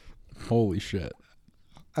Rouge. Holy shit.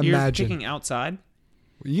 Imagine You're picking outside.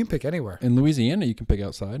 you can pick anywhere. In Louisiana, you can pick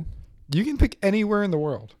outside. You can pick anywhere in the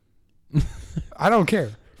world. I don't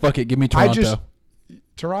care. Fuck it, give me Toronto.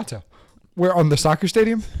 Toronto. We're on the soccer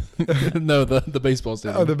stadium. No, the baseball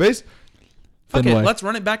stadium. Oh, the base. Fuck Fenway. it. Let's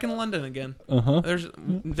run it back in London again. Uh-huh.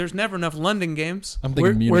 There's never enough London games. I'm thinking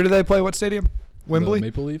Where Munich. do they play? What stadium? Wembley. The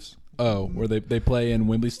Maple Leafs? Oh, where they play in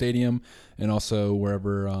Wembley Stadium and also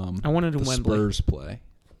wherever I wanted to the Wembley. Spurs play.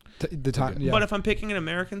 The time. Yeah. But if I'm picking an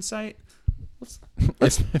American site,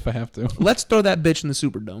 if I have to. let's throw that bitch in the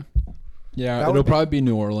Superdome. Yeah, That would it'll be- probably be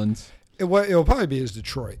New Orleans. It'll probably be is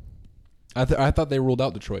Detroit. I thought they ruled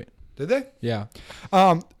out Detroit. Did they? Yeah.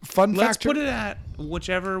 Fun Let's factor. put it at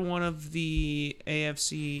whichever one of the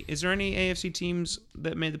AFC. Is there any AFC teams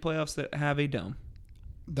that made the playoffs that have a dome?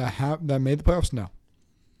 that made the playoffs. No.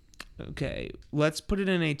 Okay, let's put it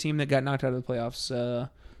in a team that got knocked out of the playoffs.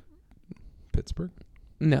 Pittsburgh?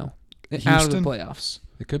 No, out of Houston? the playoffs.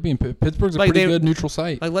 It could be in Pittsburgh's a Like pretty they- good neutral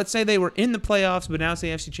site. Like, let's say they were in the playoffs, but now it's the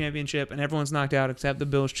AFC Championship, and everyone's knocked out except the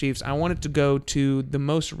Bills Chiefs. I want it to go to the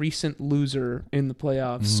most recent loser in the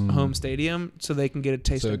playoffs home stadium, so they can get a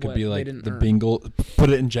taste So of it could what be they like didn't the earn. Bengal. Put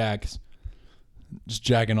it in Jags. Just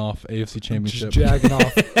jagging off AFC Championship. Just jagging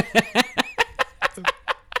off.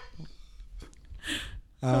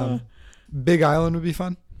 Big Island would be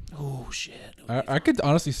fun. Oh shit. I could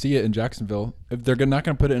honestly see it in Jacksonville. If they're not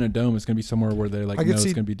going to put it in a dome, it's going to be somewhere where they I know could it's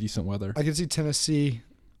see- going to be decent weather. I could see Tennessee.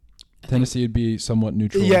 Tennessee would be somewhat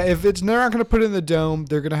neutral. Yeah, if they're not going to put it in the dome,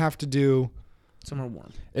 they're going to have to do. Somewhere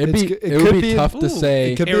warm. it could would be be- tough to Ooh,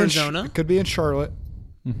 say. It could Arizona? Be it could be in Charlotte.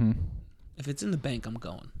 Mm-hmm. If it's in the bank, I'm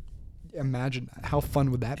going. Imagine that. How fun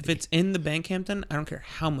would that If be? it's in the Bankhampton, I don't care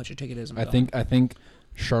how much a ticket is. I'm I going. think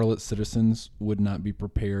Charlotte citizens would not be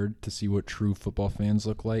prepared to see what true football fans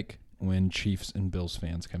look like when Chiefs and Bills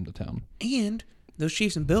fans come to town. And those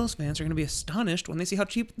Chiefs and Bills fans are going to be astonished when they see how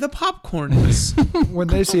cheap the popcorn is. When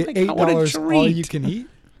they see my God, what a $8 all treat. you can eat.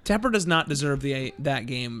 Tepper does not deserve that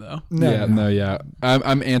game though. No.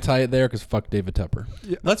 I'm anti it there because fuck David Tepper.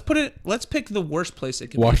 Let's pick the worst place it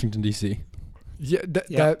could Washington D.C. Yeah,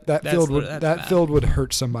 Yeah, that that's field would that's that bad. field would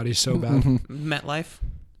hurt somebody so bad. be. MetLife.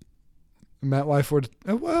 MetLife would.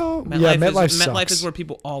 Well, MetLife yeah, MetLife is, sucks. MetLife is where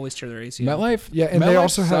people always tear their ACL. MetLife, Yeah, and they MetLife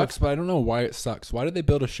also have- sucks, but I don't know why it sucks. Why did they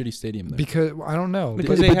build a shitty stadium there? Because I don't know.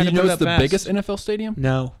 Because but they had do to you know build it's that the fast. biggest NFL stadium?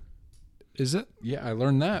 No, Is it? Yeah, I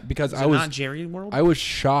learned that because is I it was not Jerry World? I was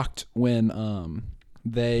shocked when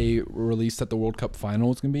they released that the World Cup final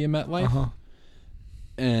was going to be in MetLife. Uh-huh.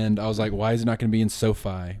 And I was like, why is it not going to be in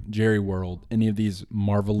SoFi, Jerry World, any of these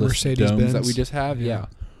marvelous Mercedes-Benz? domes that we just have? Yeah.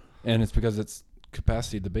 Yeah. And it's because it's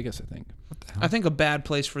capacity the biggest, I think. I think a bad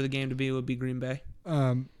place for the game to be would be Green Bay.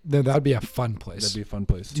 Then that'd be a fun place. That'd be a fun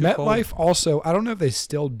place. Too MetLife also, I don't know if they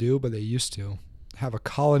still do, but they used to have a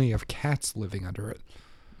colony of cats living under it.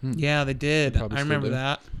 Yeah, they did. They probably I still remember do.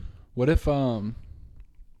 that. What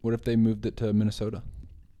if they moved it to Minnesota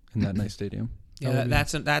in that nice stadium? Yeah,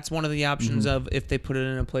 that's one of the options of if they put it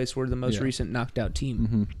in a place where the most Yeah. recent knocked out team.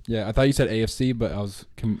 Mm-hmm. Yeah, I thought you said AFC, but I was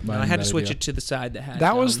combining I had to that switch idea. it to the side that had.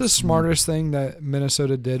 That was the domes. smartest thing that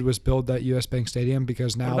Minnesota did was build that U.S. Bank Stadium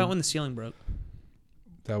because What now about when the ceiling broke?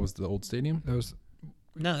 That was the old stadium? those,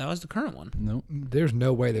 No, that was the current one. No. there's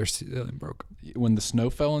no way their ceiling broke. When the snow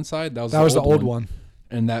fell inside, that was The old one.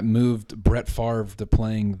 And that moved Brett Favre to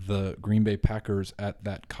playing the Green Bay Packers at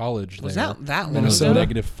that college Was there. that long And it was Minnesota?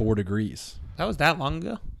 ago? -4 degrees. That was that long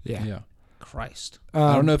ago? Yeah. Yeah. Christ.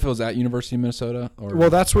 I don't know if it was at University of Minnesota or. Well,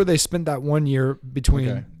 that's where they spent that 1 year between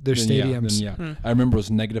Okay. their Then stadiums. Yeah. I remember it was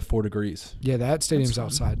 -4 degrees. Yeah, that stadium's fun.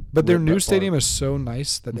 outside. But their With new Brett stadium Favre. is so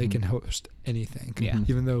nice that they Mhm. can host anything. Yeah. Mhm.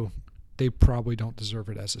 Even though they probably don't deserve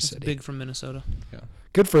it as a It's city. big from Minnesota.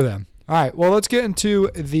 Good for them. All right. Well, let's get into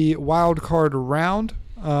the wild card round.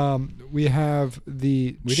 We have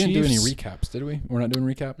the We Chiefs. didn't do any recaps, did we? We're not doing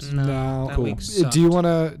recaps? No, that Cool. week Do sucked. you want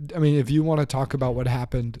to? I mean, if you want to talk about what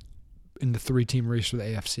happened in the 3-team race for the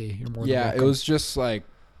AFC, you're more than Yeah, it welcome. was just like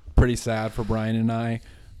pretty sad for Brian and I.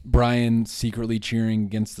 Brian secretly cheering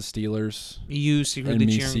against the Steelers You secretly and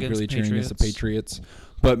me cheering secretly against cheering against the Patriots.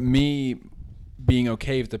 But me being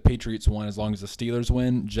okay if the Patriots won as long as the Steelers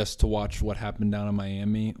win, just to watch what happened down in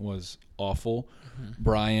Miami was awful.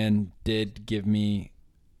 Brian did give me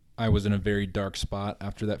I was in a very dark spot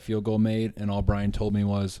after that field goal made, and all Brian told me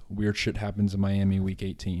was weird shit happens in Miami week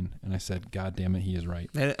 18. And I said, God damn it, he is right.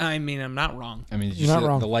 I mean, I'm not wrong. I mean, did you You're see not that?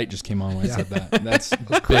 wrong. The light just came on when Yeah. I said that. That's a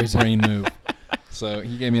big brain move. So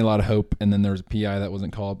he gave me a lot of hope, and then there was a PI that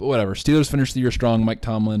wasn't called. But whatever. Steelers finished the year strong. Mike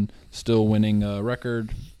Tomlin still winning a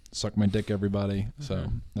record. Suck my dick, everybody.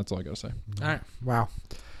 So that's all I got to say. All right, Wow.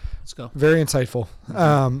 let's go. Very insightful.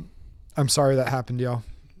 I'm sorry that happened, y'all.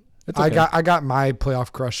 It's okay. I got my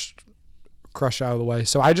playoff crush out of the way.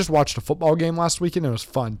 So I just watched a football game last weekend. It was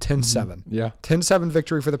fun. 10-7. Yeah. 10-7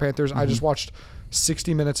 victory for the Panthers. I just watched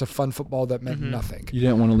 60 minutes of fun football that meant nothing. You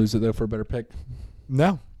didn't want to lose it, though, for a better pick?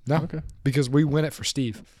 No. Okay. Because we win it for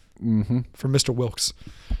Steve, Mm-hmm. for Mr. Wilkes.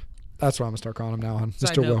 That's what I'm going to start calling him now on.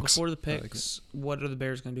 Side Mr. note, Wilkes. before the picks, what are the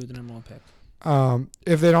Bears going to do with the number one pick?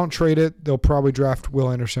 If they don't trade it, they'll probably draft Will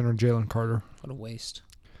Anderson or Jalen Carter. What a waste.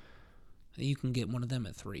 You can get one of them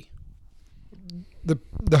at 3.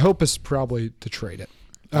 The hope is probably to trade it.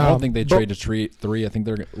 I don't think they but trade to 3. I think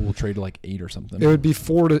we'll trade to like 8 or something. It would be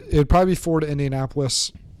 4 to. It would probably be 4 to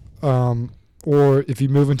Indianapolis, or if you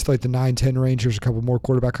move into like the 9-10 range, there's a couple more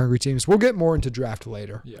quarterback hungry teams. We'll get more into draft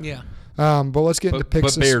later. Yeah. But let's get into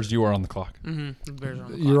picks. But Bears, you are on the clock. Mm-hmm. The Bears are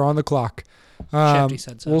on the clock. You're on the clock. Shefty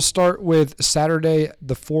said so. We'll start with Saturday,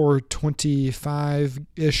 the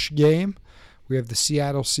 4:25-ish game. We have the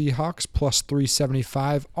Seattle Seahawks plus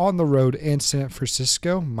 375 on the road in San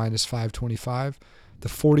Francisco minus 525. The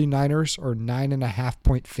 49ers are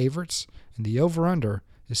 9.5-point favorites, and the over/under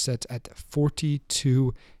is set at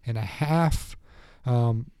 42.5.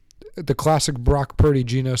 The classic Brock Purdy,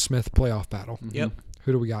 Geno Smith playoff battle. Yep.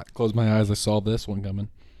 Who do we got? Closed my eyes. I saw this one coming.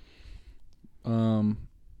 I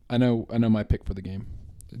know my pick for the game.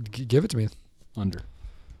 Give it to me. Under.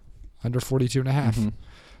 Under 42.5.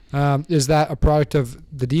 Mhm. Is that a product of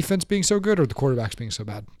the defense being so good or the quarterbacks being so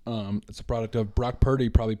bad? It's a product of Brock Purdy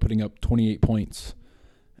probably putting up 28 points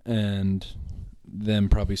and them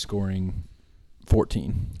probably scoring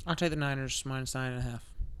 14. I'll take the Niners minus 9.5.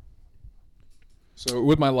 So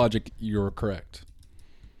with my logic, you're correct.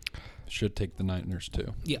 Should take the Niners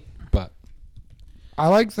too. Yeah. But I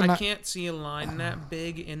like the I can't see a line that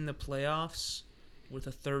big in the playoffs with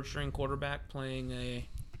a third-string quarterback playing a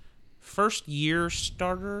first-year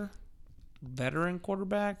starter, veteran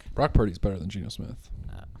quarterback. Brock Purdy's better than Geno Smith.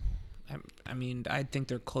 I mean, I think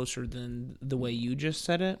they're closer than the way you just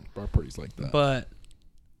said it, Brock Purdy's like that. but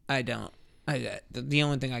I don't. The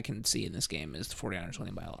only thing I can see in this game is the 49ers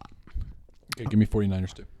winning by a lot. Okay, give me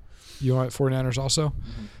 49ers too. You want 49ers also?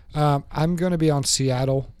 I'm going to be on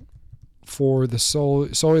Seattle for the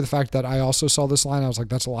solely the fact that I also saw this line. I was like,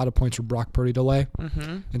 that's a lot of points for Brock Purdy to lay.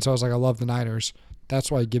 Mm-hmm. And so I was like, I love the Niners.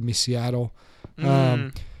 That's why I give me Seattle.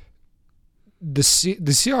 Mm. The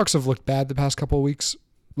Seahawks have looked bad the past couple of weeks.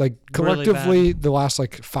 Like Really collectively, the last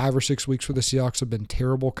like 5 or 6 weeks for the Seahawks have been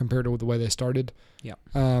terrible compared to the way they started. Yeah.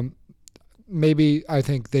 Maybe I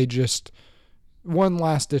think they just one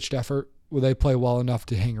last ditched effort. Will they play well enough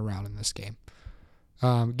to hang around in this game?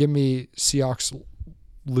 Give me Seahawks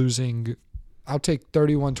losing. I'll take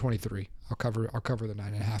 31-23. I'll cover the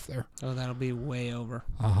 9.5 there. Oh, that'll be way over.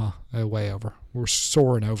 Way over. We're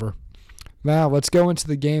soaring over. Now let's go into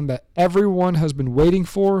the game that everyone has been waiting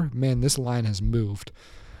for. Man, this line has moved.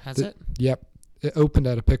 Has it? Yep, it opened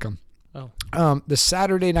at a pick'em. Oh. The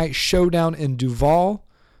Saturday night showdown in Duval.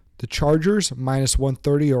 The Chargers minus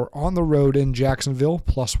 130 are on the road in Jacksonville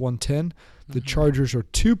plus 110. The Chargers are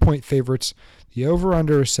 2-point favorites. The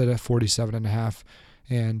over/under is set at 47.5,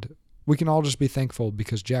 and we can all just be thankful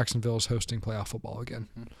because Jacksonville is hosting playoff football again,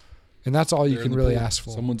 and that's all you They're can in the really pool. ask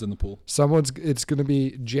for. Someone's in the pool. It's going to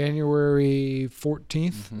be January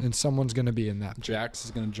 14th, and someone's going to be in that. Jax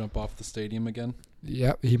is going to jump off the stadium again.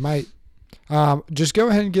 Yep, he might. Just go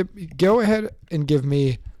ahead and give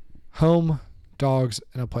me home dogs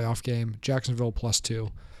in a playoff game. Jacksonville plus 2.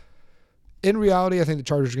 In reality, I think the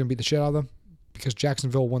Chargers are going to beat the shit out of them because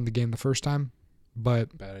Jacksonville won the game the first time.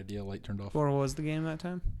 But Bad idea. Light turned off. Or was the game that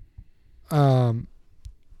time? I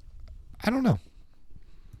don't know.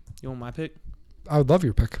 You want my pick? I would love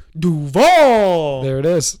your pick. Duval. There it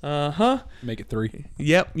is. Uh-huh. Make it 3.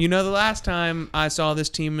 Yep. You know, the last time I saw this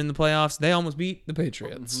team in the playoffs, they almost beat the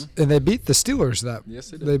Patriots. And they beat the Steelers. Yes,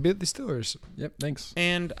 they did. They beat the Steelers. Yep, thanks.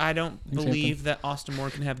 And I don't Thanks, believe that Austin Moore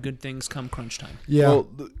can have good things come crunch time. Yeah. Well,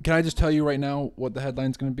 can I just tell you right now what the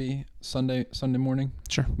headline's going to be Sunday morning?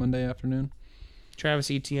 Sure. Monday afternoon? Travis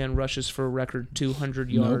Etienne rushes for a record 200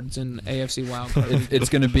 yards in AFC wildcard. It's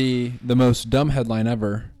going to be the most dumb headline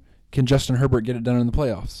ever. Can Justin Herbert get it done in the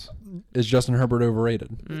playoffs? Is Justin Herbert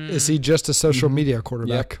overrated? Is he just a social media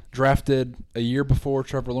quarterback? Yep. Drafted a year before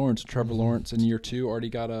Trevor Lawrence. Trevor Lawrence in year 2 already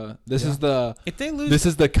got a. This is the. If they lose, This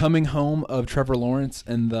is the coming home of Trevor Lawrence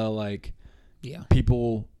and the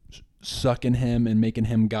people sucking him and making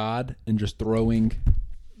him God and just throwing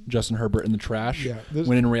Justin Herbert in the trash. Yeah,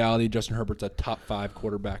 when in reality, Justin Herbert's a top 5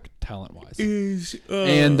 quarterback talent wise. and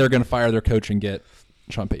And they're going to fire their coach and get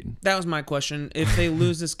Sean Payton. that was my question. If they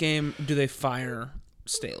lose this game, do they fire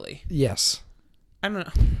Staley? Yes. I don't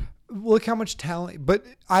know. Look how much talent. But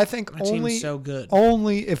I think That team only is so good.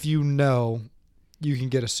 only if you know you can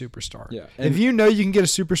get a superstar. Yeah. If you know you can get a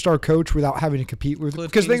superstar coach without having to compete with, Cliff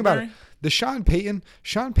because think about it, Kingsbury? the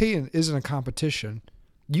Sean Payton isn't a competition.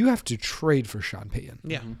 You have to trade for Sean Payton.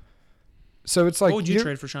 Yeah. So it's like What would you you're-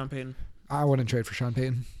 trade for Sean Payton? I wouldn't trade for Sean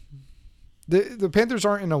Payton. The Panthers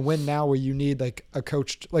aren't in a win now where you need like a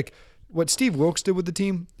coach like what Steve Wilkes did with the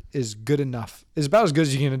team is good enough. Is about as good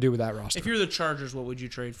as you're gonna do with that roster. If you're the Chargers, what would you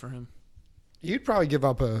trade for him? You'd probably give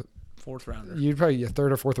up a 4th rounder. a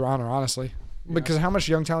 3rd or 4th rounder, honestly. Because how much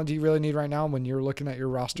young talent do you really need right now when you're looking at your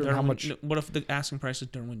roster? And how much? What if the asking price is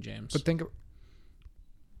Derwin James? But think.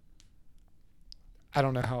 I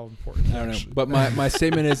don't know how important. I don't know. But my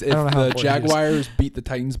statement is if don't know how the important he is. Jaguars beat the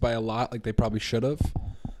Titans by a lot, like they probably should have,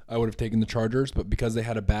 I would have taken the Chargers. But because they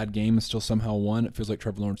had a bad game and still somehow won, it feels like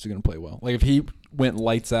Trevor Lawrence is going to play well. Like if he went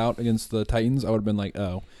lights out against the Titans, I would have been like,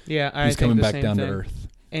 oh, yeah, I he's think coming the back same down thing. to earth.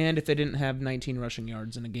 And if they didn't have 19 rushing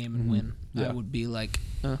yards in a game and win, I Yeah. would be like,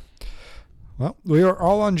 Well, we are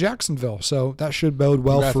all on Jacksonville, so that should bode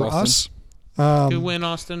well Congrats, for Austin. us. good win,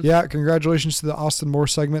 Austin. Yeah, congratulations to the Austin Moore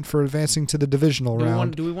segment for advancing to the divisional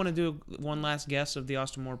round. Do we want to do one last guess of the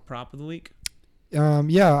Austin Moore prop of the week?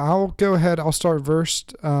 Yeah, I'll go ahead. I'll start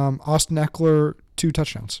first. Austin Eckler, 2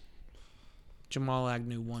 touchdowns. Jamal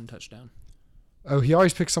Agnew, 1 touchdown. Oh, he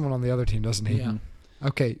always picks someone on the other team, doesn't he? Yeah.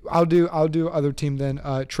 Okay, I'll do other team then.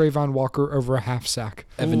 Trayvon Walker over a half sack.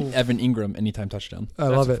 Evan Ingram, anytime touchdown. I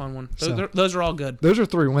That's love a it. fun one. So- Those are all good. Those are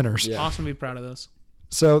 3 winners. Yeah. Awesome to be proud of those.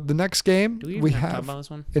 So the next game Do we even we have to talk have about this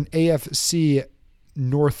one? an AFC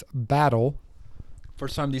North battle.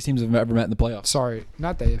 First time these teams have ever met in the playoffs. Sorry,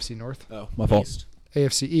 not the AFC North. Oh, my fault. East.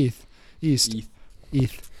 AFC East.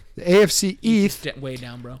 East. The AFC East. Way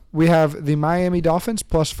down, bro. We have the Miami Dolphins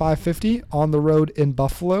plus 550 on the road in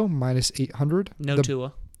Buffalo minus 800. No The-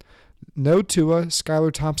 Tua. No Tua.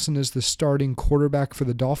 Skylar Thompson is the starting quarterback for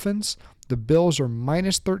the Dolphins. The Bills are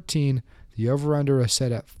minus 13. The over-under is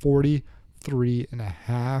set at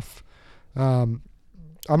 43.5. I'm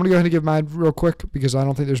going to go ahead and give mine real quick because I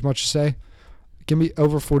don't think there's much to say. Give me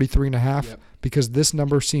over 43.5 Yep. because this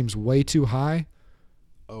number seems way too high.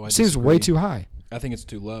 Oh, I Seems way too high. I think it's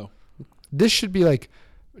too low. This should be like,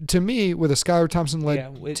 to me, with a Skylar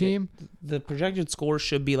Thompson-led team, The projected score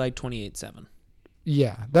should be like 28-7.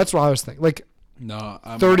 yeah, that's what I was thinking. Like No,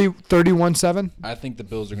 31-7, I think the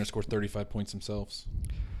Bills are going to score 35 points themselves.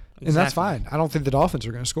 and that's fine. I don't think the Dolphins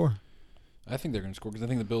are going to score. I think they're going to score because I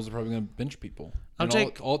think the Bills are probably going to bench people. I'll And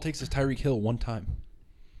take- all it takes is Tyreek Hill one time.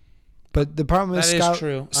 But the problem That is is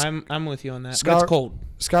true. I'm with you on that. But Skylar- it's cold.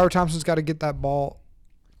 Skylar Thompson's got to get that ball.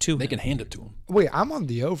 They can hand it to him. Wait, I'm on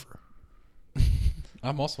the over.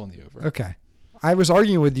 I'm also on the over. Okay. I was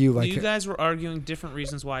arguing with you like You guys were arguing different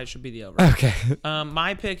reasons why it should be the over. okay.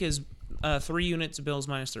 My pick is 3 units, Bills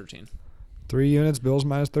minus 13. 3 units, Bills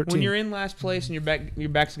minus 13. When you're in last place and your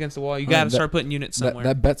back's against the wall, you got to start putting units somewhere.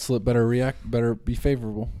 That bet slip better be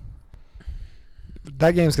favorable.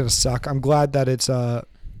 That game's going to suck. I'm glad that it's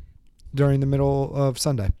during the middle of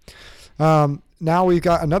Sunday. Now we've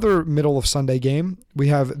got another middle of Sunday game. We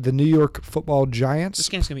have the New York Football This Giants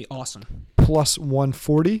game's gonna be awesome. plus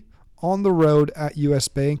 140 on the road at US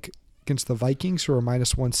Bank against the Vikings, who are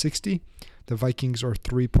minus 160. The Vikings are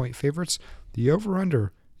 3-point favorites. The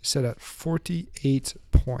over-under is set at 48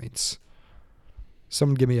 points.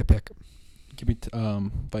 Someone give me a pick. Give me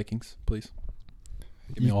Vikings, please.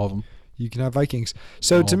 Give me all of them. You can have Vikings.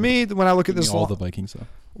 So All to of me, when I look at Give me this all line, the Vikings though.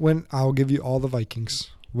 when I'll give you all the Vikings.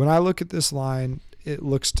 When I look at this line, it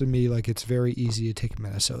looks to me like it's very easy to take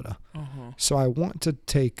Minnesota. So I want to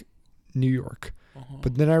take New York.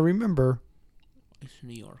 But then I remember It's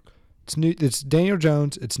New York. it's Daniel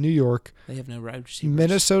Jones, it's New York. They have no wide receivers.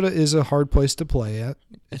 Minnesota is a hard place to play at.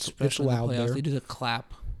 It's Especially loud in the playoffs. there. They do the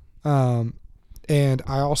clap. And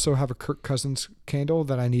I also have a Kirk Cousins candle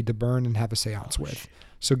that I need to burn and have a seance with.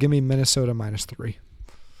 So give me Minnesota minus 3.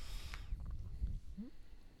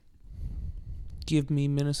 Give me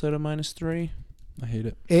Minnesota minus 3 I hate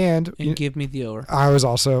it. And and give me the over.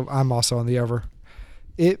 I'm also on the over.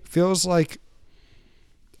 It feels like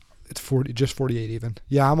it's 48 even.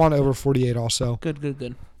 Yeah, I'm on over 48 also.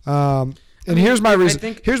 Good. And here's my reason. I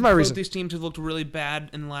think Here's my both reason. these teams have looked really bad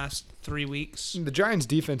in the last 3 weeks. The Giants'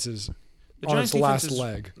 defense is The on its last defense is-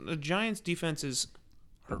 leg. The Giants' defense is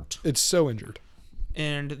hurt, It's so injured.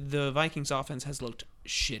 and the Vikings' offense has looked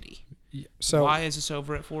shitty. So Why is this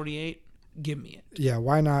over at 48? Give me it. yeah,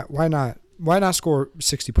 why not score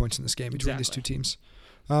 60 points in this game between these two Exactly.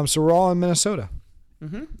 teams? So we're all in Minnesota.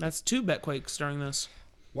 That's 2 bet quakes during this.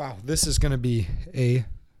 Wow, this is going to be a.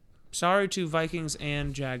 Sorry to Vikings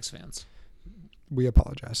and Jags fans. We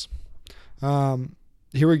apologize.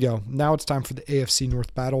 Here we go. Now it's time for the AFC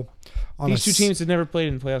North battle. These two teams have never played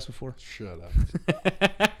in the playoffs before. Shut up.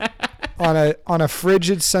 On a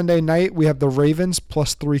frigid Sunday night, we have the Ravens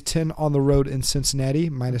plus 310 on the road in Cincinnati,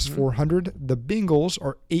 minus 400. The Bengals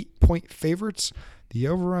are 8-point favorites. The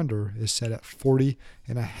over-under is set at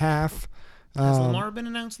 40.5. Has Lamar been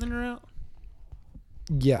announced in or out?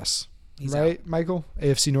 Yes. He's right, Michael?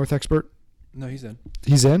 AFC North expert? No, he's in.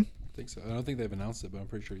 He's in? I think so. I don't think they've announced it, but I'm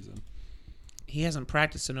pretty sure he's in. He hasn't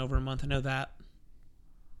practiced in over a month. I know that.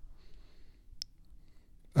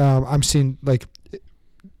 I'm seeing, like,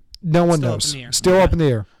 no one Still up knows. in the air. Still up in the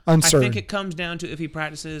air. Uncertain. I think it comes down to if he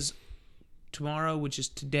practices tomorrow, which is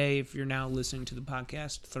today, if you're now listening to the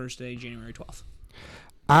podcast, Thursday, January 12th.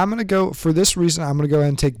 I'm going to go, for this reason, I'm going to go ahead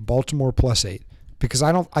and take Baltimore plus 8. Because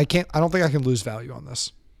I don't think I can lose value on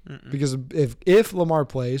this. Because if Lamar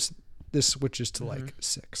plays, this switches to like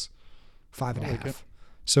 6, 5.5.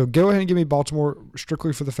 So go ahead and give me Baltimore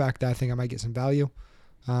strictly for the fact that I think I might get some value.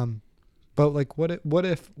 But like, what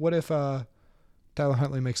if Tyler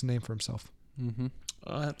Huntley makes a name for himself?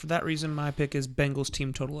 For that reason, my pick is Bengals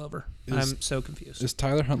team total over. I'm so confused. Is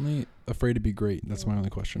Tyler Huntley afraid to be great? That's my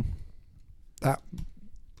only question.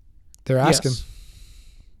 They're asking. Yes.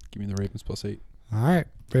 Give me the Ravens plus 8. All right,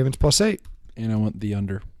 Ravens plus 8, And I want the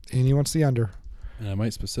under. and he wants the under. And I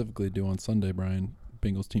might specifically do on Sunday, Brian,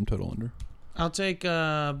 Bengals team total under. I'll take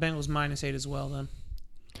Bengals -8 as well then.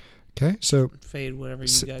 Okay, so Fade whatever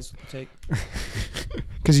you guys take.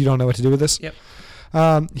 because you don't know what to do with this. Yep.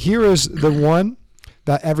 Here is the one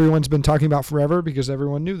that everyone's been talking about forever because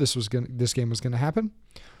everyone knew this game was gonna happen.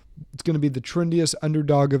 It's gonna be the trendiest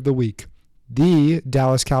underdog of the week. The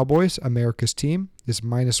Dallas Cowboys, America's team, is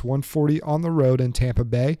 -140 on the road in Tampa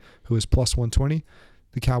Bay, who is +120.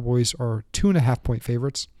 The Cowboys are 2.5-point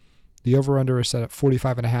favorites. The over/under is set at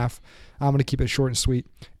 45.5. I'm going to keep it short and sweet.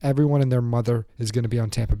 Everyone and their mother is going to be on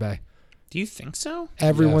Tampa Bay. Do you think so?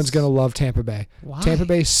 Everyone's Yes. going to love Tampa Bay. Why? Tampa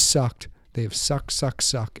Bay sucked. They have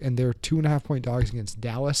suck, and they're 2.5-point dogs against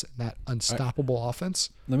Dallas and that unstoppable offense.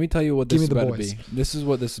 Let me tell you what Give this me is the about boys. to be. This is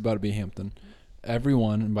what this is about to be, Hampton.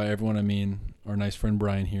 Everyone, and by everyone I mean our nice friend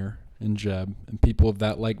Brian here and Jeb, and people of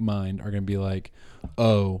that like mind are going to be like,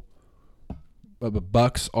 oh, but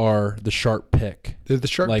Bucks are the sharp pick. They're the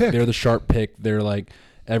sharp like pick. they're the sharp pick. They're like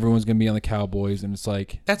everyone's going to be on the Cowboys, and it's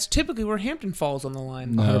like That's typically where Hampton falls on the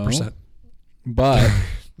line. no, 100%. But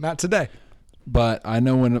Not today. but I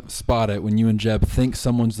know when to spot it when you and Jeb think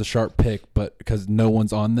someone's the sharp pick, but because no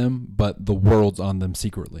one's on them, but the world's on them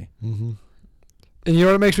secretly. Mm-hmm. And you know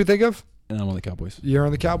what it makes me think of? And I'm on the Cowboys. You're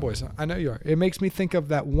on the Cowboys. I know you are. It makes me think of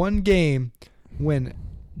that one game when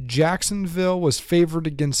Jacksonville was favored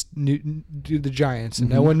against the Giants, and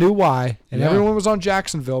no Mhm. one knew why. And Yeah. everyone was on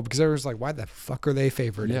Jacksonville because everyone was like, why the fuck are they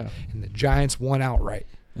favored? Yeah. And the Giants won outright.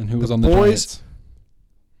 And who was The on the boys- Giants?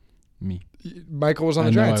 Me. Michael was on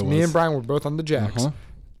the I know Giants. I Me was. and Brian were both on the Jags. Uh-huh.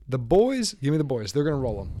 The boys, give me the boys. They're going to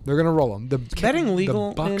roll them. The betting legal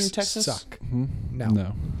the Bucks in Texas? suck. Mhm. No.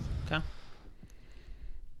 No. Okay.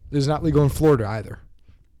 It's not legal in Florida either.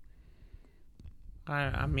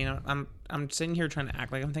 I mean, I'm sitting here trying to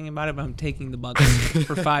act like I'm thinking about it, but I'm taking the Bucks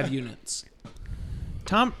for 5 units.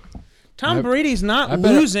 Tom Brady's not I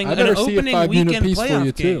better- losing I an better see a opening 5-unit weekend piece for you,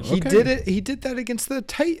 playoff too. game. He Okay. did it. He did that against the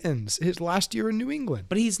Titans his last year in New England.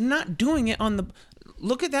 But he's not doing it on the.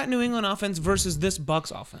 Look at that New England offense versus this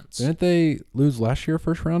Bucks offense. Didn't they lose last year,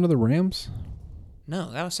 first round to the Rams?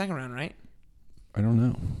 No, that was second round, right? I don't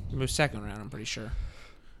know. It was second round, I'm pretty sure.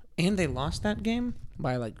 And they lost that game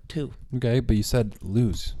by like 2. Okay, but you said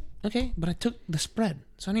lose. Okay, but I took the spread,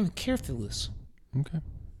 so I don't even care if they lose. Okay.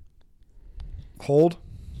 Hold.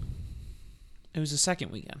 It was the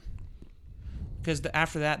second weekend. Because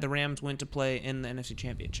after that, the Rams went to play in the NFC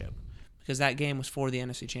Championship. Because that game was for the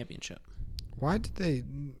NFC Championship. Why did they?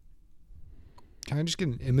 Can I just get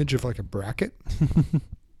an image of like a bracket?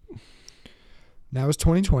 Now it's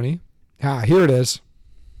 2020. Here it is.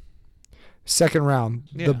 Second round.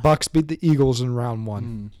 Yeah. The Bucks beat the Eagles in round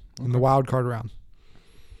 1 in the wild card round.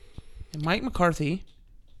 And Mike McCarthy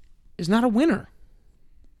is not a winner.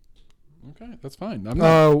 Okay, that's fine. I'm not.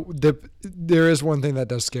 Oh, there is one thing that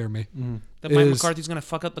does scare me. That Mike Is- McCarthy's going to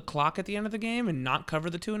fuck up the clock at the end of the game and not cover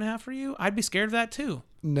the 2.5 for you? I'd be scared of that too.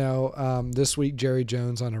 No, this week Jerry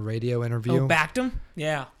Jones on a radio interview, Oh, backed him?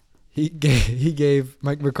 Yeah. he gave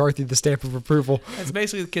Mike McCarthy the stamp of approval. That's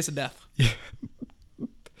basically the kiss of death.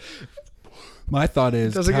 My thought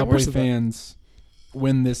is doesn't get worse Cowboys than that. fans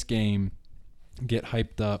win this game, get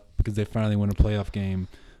hyped up because they finally win a playoff game,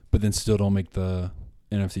 but then still don't make the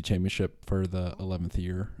NFC Championship for the 11th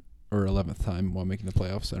year or 11th time while making the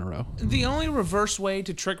playoffs in a row. The only reverse way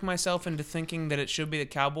to trick myself into thinking that it should be the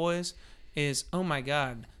Cowboys is, oh my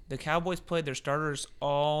God, the Cowboys played their starters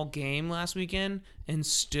all game last weekend and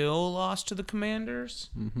still lost to the Commanders,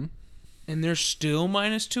 Mm-hmm. and they're still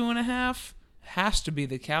 -2.5. Has to be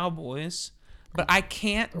the Cowboys. But I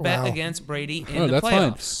can't bet Wow. against Brady in No, the that's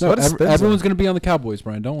playoffs. fine. No, What a spin everyone's zone. going to be on the Cowboys,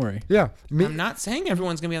 Brian. Don't worry. Yeah, I'm not saying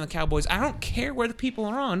everyone's going to be on the Cowboys. I don't care where the people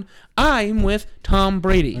are on. I'm with Tom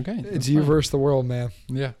Brady. Okay. It's that's you fine. versus the world, man.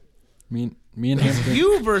 Yeah. Me and Hampton.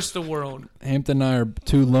 You versus the world. Hampton and I are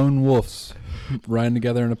two lone wolves riding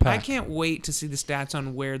together in a I pack. can't wait to see the stats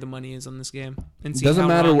on where the money is on this game and see Doesn't how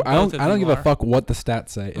matter. wrong I don't. both of I don't you give a are. fuck what the stats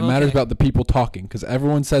say. It matters Okay. about the people talking because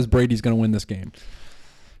everyone says Brady's going to win this game.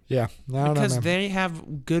 Yeah, I don't know, Because man. they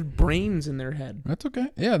have good brains in their head. That's okay.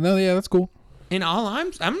 Yeah. No. Yeah. That's cool. And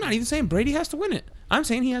I'm not even saying Brady has to win it. I'm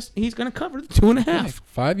saying he's going to cover the 2.5.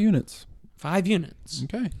 5 units. 5 units.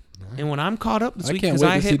 Okay. And when I'm caught up this I week can't because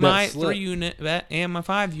wait I to see hit that my slip. 3-unit bet and my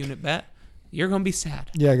 5-unit bet, you're going to be sad.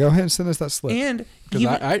 Yeah, go ahead and send us that slip. And Because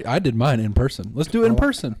even, I did mine in person. Let's do it in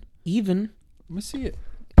person. even Let me see it.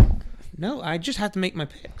 no, I just have to make my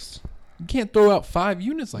picks. You can't throw out 5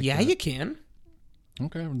 units like yeah, that. you can.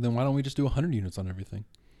 Okay. Then why don't we just do 100 units on everything?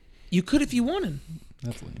 You could if you wanted.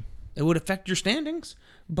 That's lame. It would affect your standings,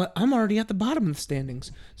 but I'm already at the bottom of the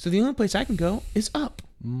standings. So the only place I can go is up.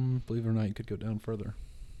 Believe it or not, you could go down further.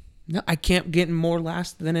 No, I can't get in more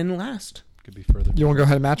last than in last. Could be further. You want to go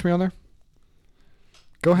ahead and match me on there?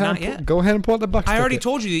 Go ahead. Not yet. Go ahead and pull out the Bucks. I already ticket.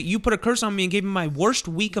 told you that you put a curse on me and gave me my worst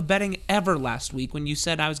week of betting ever last week when you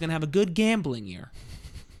said I was going to have a good gambling year.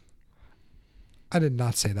 I did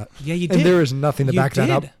not say that. Yeah, you did. And there is nothing to back that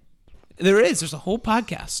up. There is. There's a whole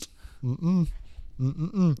podcast. We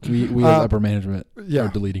as upper management yeah. are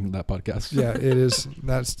deleting that podcast. Yeah, it is.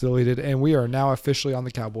 That's deleted. And we are now officially on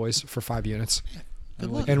the Cowboys for 5 units.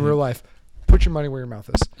 Good luck. In real life. Put your money where your mouth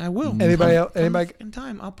is. I will. Anybody else? Anybody? In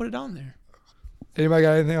time, I'll put it on there. Anybody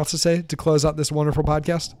got anything else to say to close out this wonderful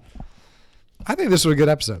podcast? I think this was a good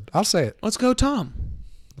episode. I'll say it. Let's go, Tom.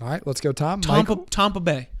 All right, let's go, Tom. Michael? Tampa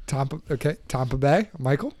Bay. Tampa Bay.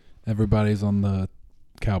 Michael? Everybody's on the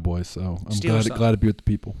Cowboys, so I'm Steelers glad to be with the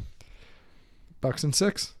people. Bucks and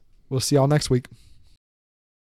 6. We'll see y'all next week.